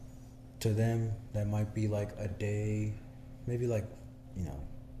 To them, that might be like a day, maybe like,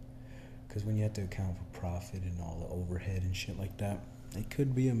 because when you have to account for profit and all the overhead and shit like that, it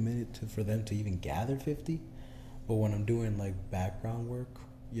could be a minute for them to even gather 50. But when I'm doing like background work,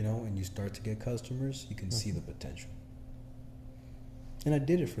 and you start to get customers, you can see the potential. And I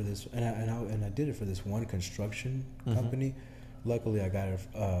did it for this, and I did it for this one construction company. Luckily, I got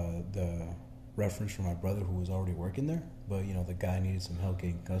the reference from my brother who was already working there. But, the guy needed some help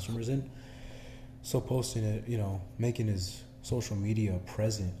getting customers in. So posting it, making his social media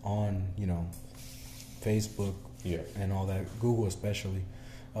present on, Facebook and all that, Google especially.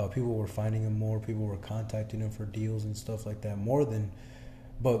 People were finding him more. People were contacting him for deals and stuff like that more than...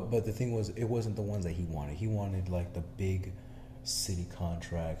 But the thing was, it wasn't the ones that he wanted. He wanted, like, the big... city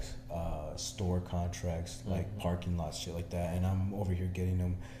contracts, store contracts, like parking lots, shit like that. And I'm over here getting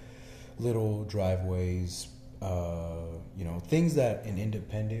them little driveways, things that an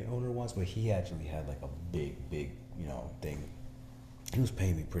independent owner wants, but he actually had like a big, thing. He was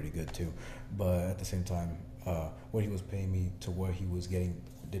paying me pretty good too, but at the same time, what he was paying me to what he was getting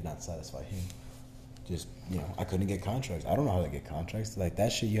did not satisfy him. Just, I couldn't get contracts. I don't know how to get contracts. Like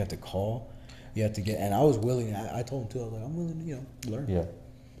that shit you have to call. You have to get, and I was willing. I told him too. I was like, I'm willing to, learn. Yeah.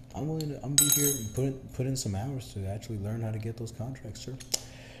 I'm willing to. I'm be here and put in some hours to actually learn how to get those contracts, sir.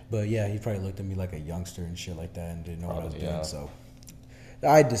 But yeah, he probably looked at me like a youngster and shit like that, and didn't know what I was doing. So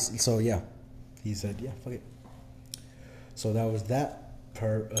he said, yeah, fuck it. So that was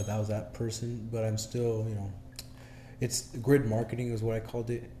that person. But I'm still, it's grid marketing is what I called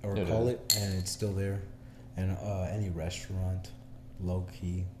it call it, and it's still there. And any restaurant. Low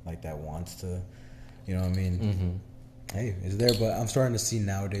key like that wants to, hey, it's there. But I'm starting to see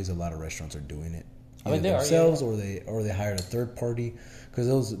nowadays a lot of restaurants are doing it either themselves or they hired a third party,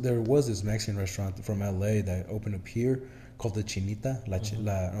 because there was this Mexican restaurant from LA that opened up here called the Chinita La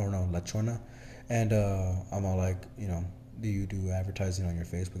Chona, and I'm all like, do you do advertising on your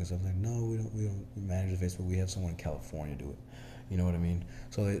Facebook and stuff? Like, no, we don't manage the Facebook. We have someone in California do it. You know what I mean?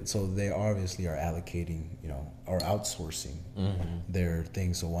 So they obviously are allocating, or outsourcing their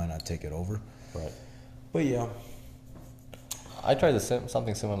thing. So why not take it over? Right. But yeah, I tried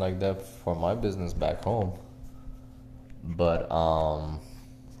something similar like that for my business back home. But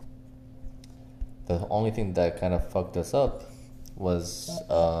the only thing that kind of fucked us up was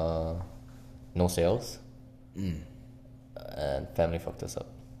no sales, and family fucked us up.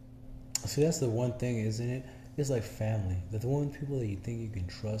 See, that's the one thing, isn't it? It's like family. They're the one people that you think you can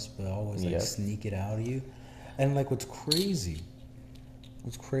trust, but always sneak it out of you. And like, what's crazy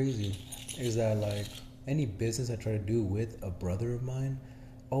is that like any business I try to do with a brother of mine,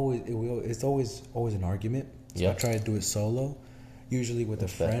 it's always an argument. So I try to do it solo, usually with a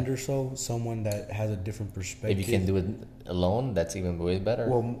friend or so, someone that has a different perspective. If you can do it alone, that's even way better.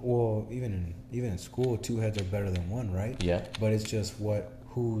 Well, even in school, two heads are better than one, right? Yeah. But it's just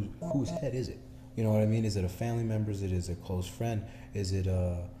whose head is it? You know what I mean? Is it a family member? Is it a close friend? Is it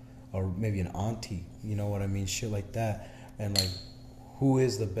or maybe an auntie? You know what I mean? Shit like that. And like, who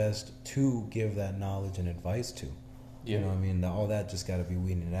is the best to give that knowledge and advice to? Yeah. You know what I mean? All that just got to be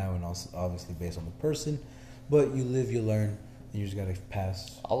weeded out, and also obviously based on the person. But you live, you learn, and you just got to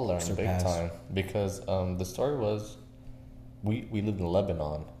pass. I'll learn big time, because the story was, we lived in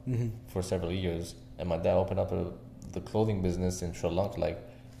Lebanon for several years, and my dad opened up the clothing business in Sri Lanka, like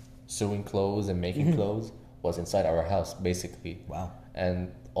sewing clothes and making clothes was inside our house, basically. Wow.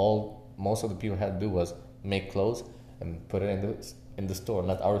 And most of the people had to do was make clothes and put it in the store,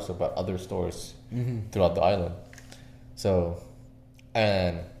 not our store, but other stores throughout the island. So,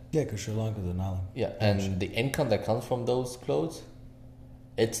 and yeah, because Sri Lanka is an island. Yeah, and the income that comes from those clothes,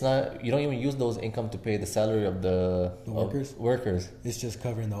 it's not, you don't even use those income to pay the salary of the workers. It's just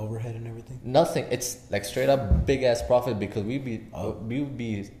covering the overhead and everything. Nothing. It's like straight up big ass profit, because we would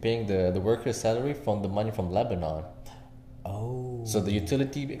be paying the workers' salary from the money from Lebanon. Oh. So the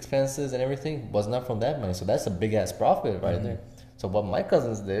utility expenses and everything was not from that money. So that's a big ass profit right there. So what my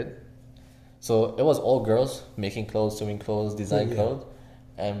cousins did, so it was all girls making clothes, sewing clothes, designing clothes,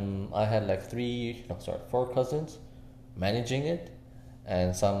 and I had like 4 cousins managing it,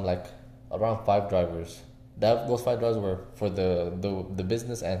 and some like around 5 drivers. Those 5 drivers were for the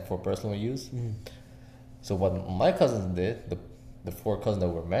business and for personal use. So what my cousins did, the 4 cousins that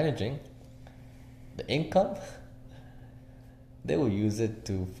were managing, the income, they would use it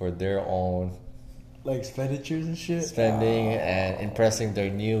for their own Like expenditures and shit. spending and impressing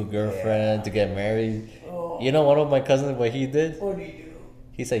their new girlfriend to get married. You know, one of my cousins, what he did? What do you do?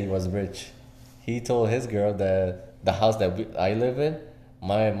 He said he was rich. He told his girl that the house that I live in,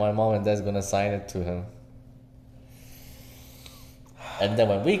 my mom and dad's gonna sign it to him. And then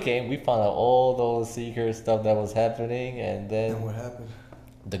when we came, we found out all those secret stuff that was happening, and then And what happened?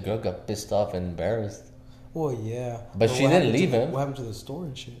 the girl got pissed off and embarrassed. Well, yeah. But she what didn't happened leave him. What happened to the store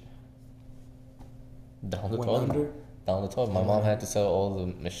and shit? Down the Went toilet. under? Down the toilet. My mom had to sell all the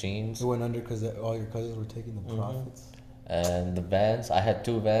machines It went under because all your cousins were taking the profits. and the vans. I had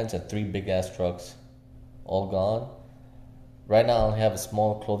 2 vans and 3 big ass trucks, all gone. Right now, I only have a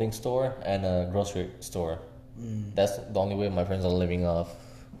small clothing store and a grocery store. That's the only way my friends are living off.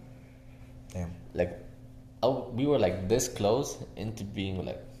 Damn. Like, we were like this close into being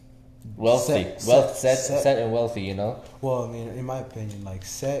like wealthy, set and wealthy. You know? Well, I mean, in my opinion, like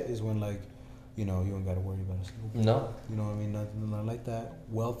set is when like, you know, you don't got to worry about a single thing. No. You know what I mean? Nothing like that.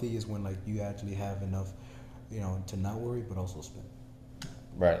 Wealthy is when like you actually have enough, you know, to not worry but also spend.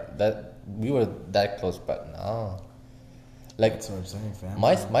 Right. That we were that close, but no. Like That's what I'm saying, fam.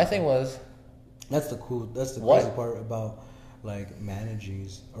 my thing was. That's the crazy part about like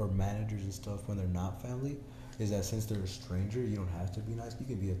managers and stuff when they're not family is that since they're a stranger, you don't have to be nice. You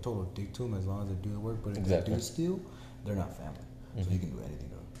can be a total dick to them as long as they do the work. But if they do steal, they're not family, so you can do anything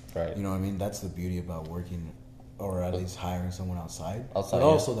to them. Right. You know what I mean? That's the beauty about working, or at least hiring someone outside, Outside, but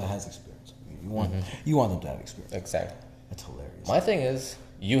also that has experience. You want them to have experience. Exactly. That's hilarious. My thing is,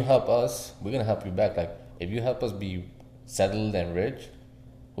 you help us, we're gonna help you back. Like, if you help us be settled and rich,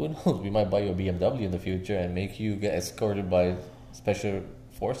 who knows? We might buy you a BMW in the future and make you get escorted by special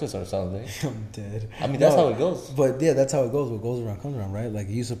forces or something. I'm dead. I mean, that's how it goes. But yeah, that's how it goes. What goes around comes around, right? Like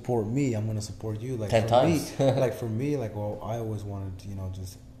you support me, I'm gonna support you. Like 10 for times. me, well, I always wanted to,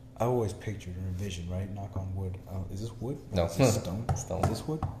 I always pictured and envisioned, right? Knock on wood. Is this wood? No. Is this stone? Stone. Is this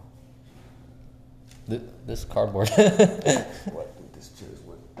wood? This cardboard. What? Dude, this chair is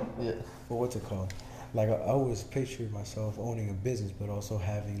wood. Yeah. Well, what's it called? Like I always pictured myself owning a business, but also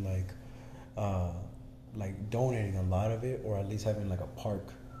having like donating a lot of it, or at least having like a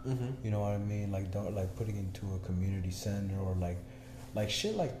park. You know what I mean? Like putting into a community center, or like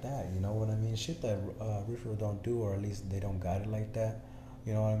shit like that. You know what I mean? Shit that rich people don't do, or at least they don't got it like that.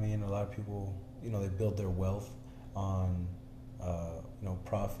 You know what I mean? A lot of people, they build their wealth on,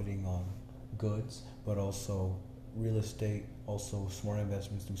 profiting on goods, but also real estate, also smart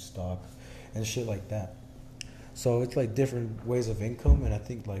investments through stock and shit like that. So it's like different ways of income, and I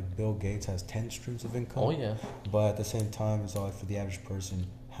think like Bill Gates has 10 streams of income. Oh, yeah. But at the same time, it's all like for the average person,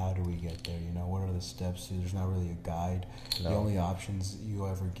 how do we get there? What are the steps? There's not really a guide. No. The only options you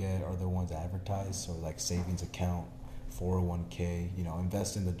ever get are the ones advertised. So like savings account, 401k,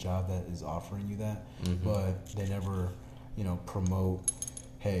 invest in the job that is offering you that. But they never, promote,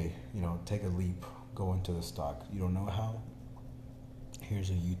 hey, take a leap, go into the stock. You don't know how? Here's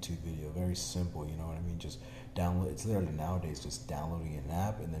a YouTube video, very simple, you know what I mean? Just download. It's literally nowadays just downloading an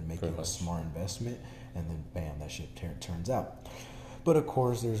app and then making a smart investment, and then bam, that shit turns out. But of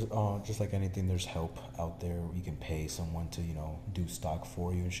course, there's just like anything, there's help out there. You can pay someone to do stock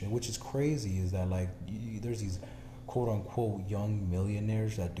for you and shit. Which is crazy is that like there's these quote unquote young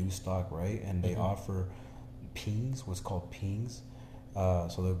millionaires that do stock, right? And they offer pings, what's called pings.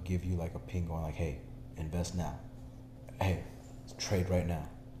 So they'll give you like a ping going like, hey, invest now. Hey, trade right now.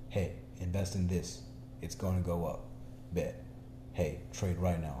 Hey, invest in this. It's going to go up. Bet. Hey, trade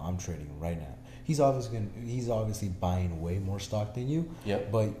right now. I'm trading right now. He's obviously buying way more stock than you.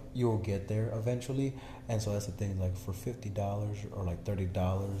 Yep. But you'll get there eventually. And so that's the thing. Like for $50 or like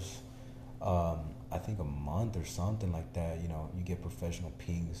 $30, I think a month or something like that. You get professional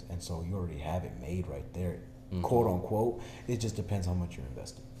pings, and so you already have it made right there, quote unquote. It just depends how much you're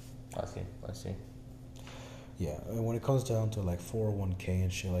investing. I see. Yeah, and when it comes down to like 401k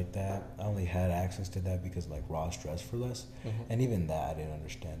and shit like that, I only had access to that because like Ross dressed for less, and even that I didn't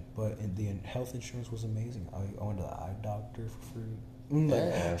understand. But the health insurance was amazing. I went to the eye doctor for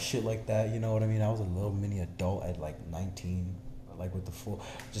free, shit like that. You know what I mean? I was a little mini adult at like 19, like with the full,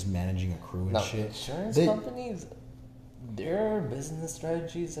 just managing a crew and shit. Insurance companies, their business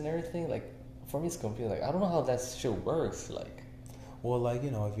strategies and everything, like for me, it's confusing. Like I don't know how that shit works. Like. Well, like,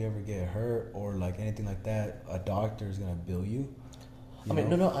 if you ever get hurt or, like, anything like that, a doctor is going to bill you.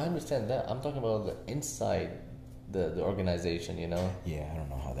 No, I understand that. I'm talking about the inside the organization, you know. Yeah, I don't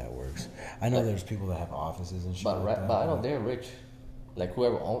know how that works. I know there's people that have offices and shit But like that. but I know they're rich. Like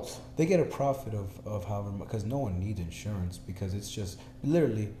whoever owns. They get a profit of however much, because no one needs insurance, because it's just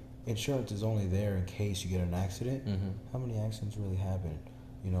literally insurance is only there in case you get an accident. How many accidents really happen?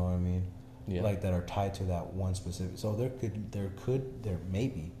 You know what I mean? Yeah. Like that are tied to that one specific. So there may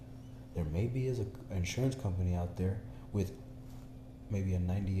be as an insurance company out there with maybe a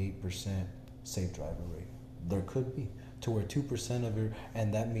 98% safe driver rate. There could be to where 2% of your,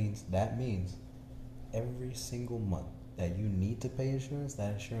 and that means every single month that you need to pay insurance,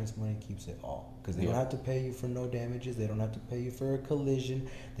 that insurance money keeps it all, because they don't have to pay you for no damages. They don't have to pay you for a collision.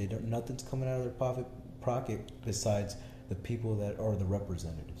 Nothing's coming out of their pocket besides the people that are the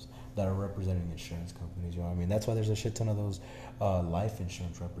representatives that are representing insurance companies. You know what I mean? That's why there's a shit ton of those life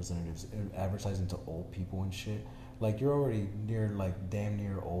insurance representatives advertising to old people and shit. Like, you're already damn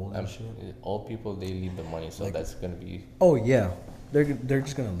near old and shit. Old people, they leave the money, so that's gonna be. Oh yeah, they're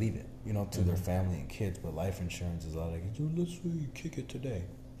just gonna leave it, you know, to their family and kids. But life insurance is like, let's say you kick it today.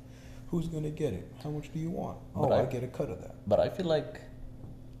 Who's gonna get it? How much do you want? But I get a cut of that. But I feel like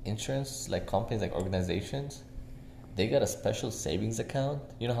insurance, like companies, like organizations, they got a special savings account.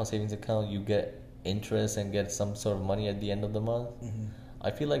 You know how savings account, you get interest and get some sort of money at the end of the month. I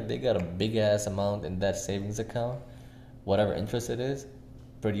feel like they got a big ass amount in that savings account, whatever interest it is,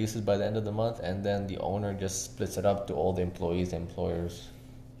 produces by the end of the month, and then the owner just splits it up to all the employees and employers.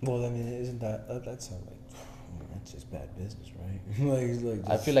 Well, I mean, isn't that's not like, that's just bad business, right? like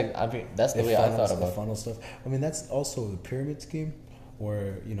I feel like that's the way I thought about funnel stuff. I mean, that's also the pyramid scheme,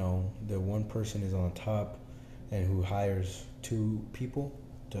 where, you know, the one person is on top, and who hires two people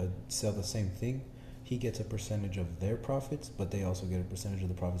to sell the same thing. He gets a percentage of their profits, but they also get a percentage of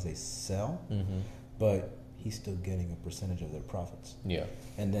the profits they sell. But he's still getting a percentage of their profits. Yeah.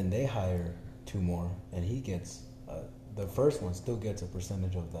 And then they hire two more, and he gets the first one still gets a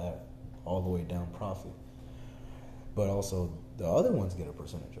percentage of that all the way down profit. But also the other ones get a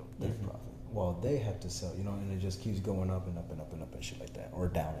percentage of their profit. Well, they have to sell, you know, and it just keeps going up and up and up and up and shit like that, or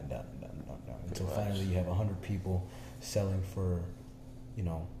down and down and down and down and down until finally you have 100 people selling for, you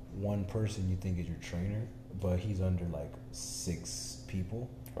know, one person you think is your trainer, but he's under like 6 people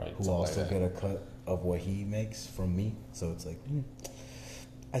who also get a cut of what he makes from me. So it's like,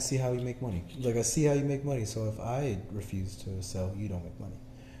 I see how you make money. Like, I see how you make money. So if I refuse to sell, you don't make money.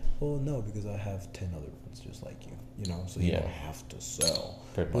 Well, no, because I have 10 other ones just like you, you know. So you don't have to sell.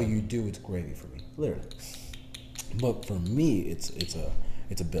 Well, you do. It's gravy for me, literally. But for me, it's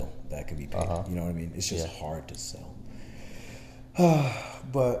a bill that can be paid. You know what I mean? It's just hard to sell.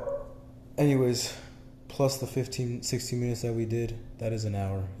 But anyways, plus the 16 minutes that we did, that is an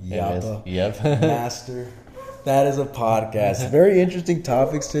hour. Yapa. Yep. Master. That is a podcast. Very interesting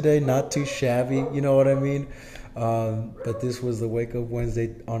topics today, not too shabby, you know what I mean? But this was the Wake Up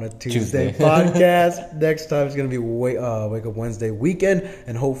Wednesday on a Tuesday podcast. Next time it's going to be Wake Up Wednesday weekend,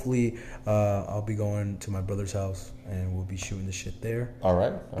 and hopefully I'll be going to my brother's house and we'll be shooting the shit there. All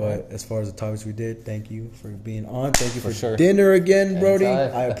right. But as far as the topics we did, thank you for being on. Thank you for dinner again, Brody.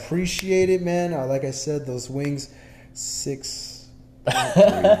 I appreciate it, man. Like I said, those wings, 6. All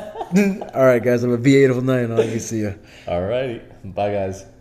right, guys. I'm a V8 of 9. I'll see you. All righty. Bye, guys.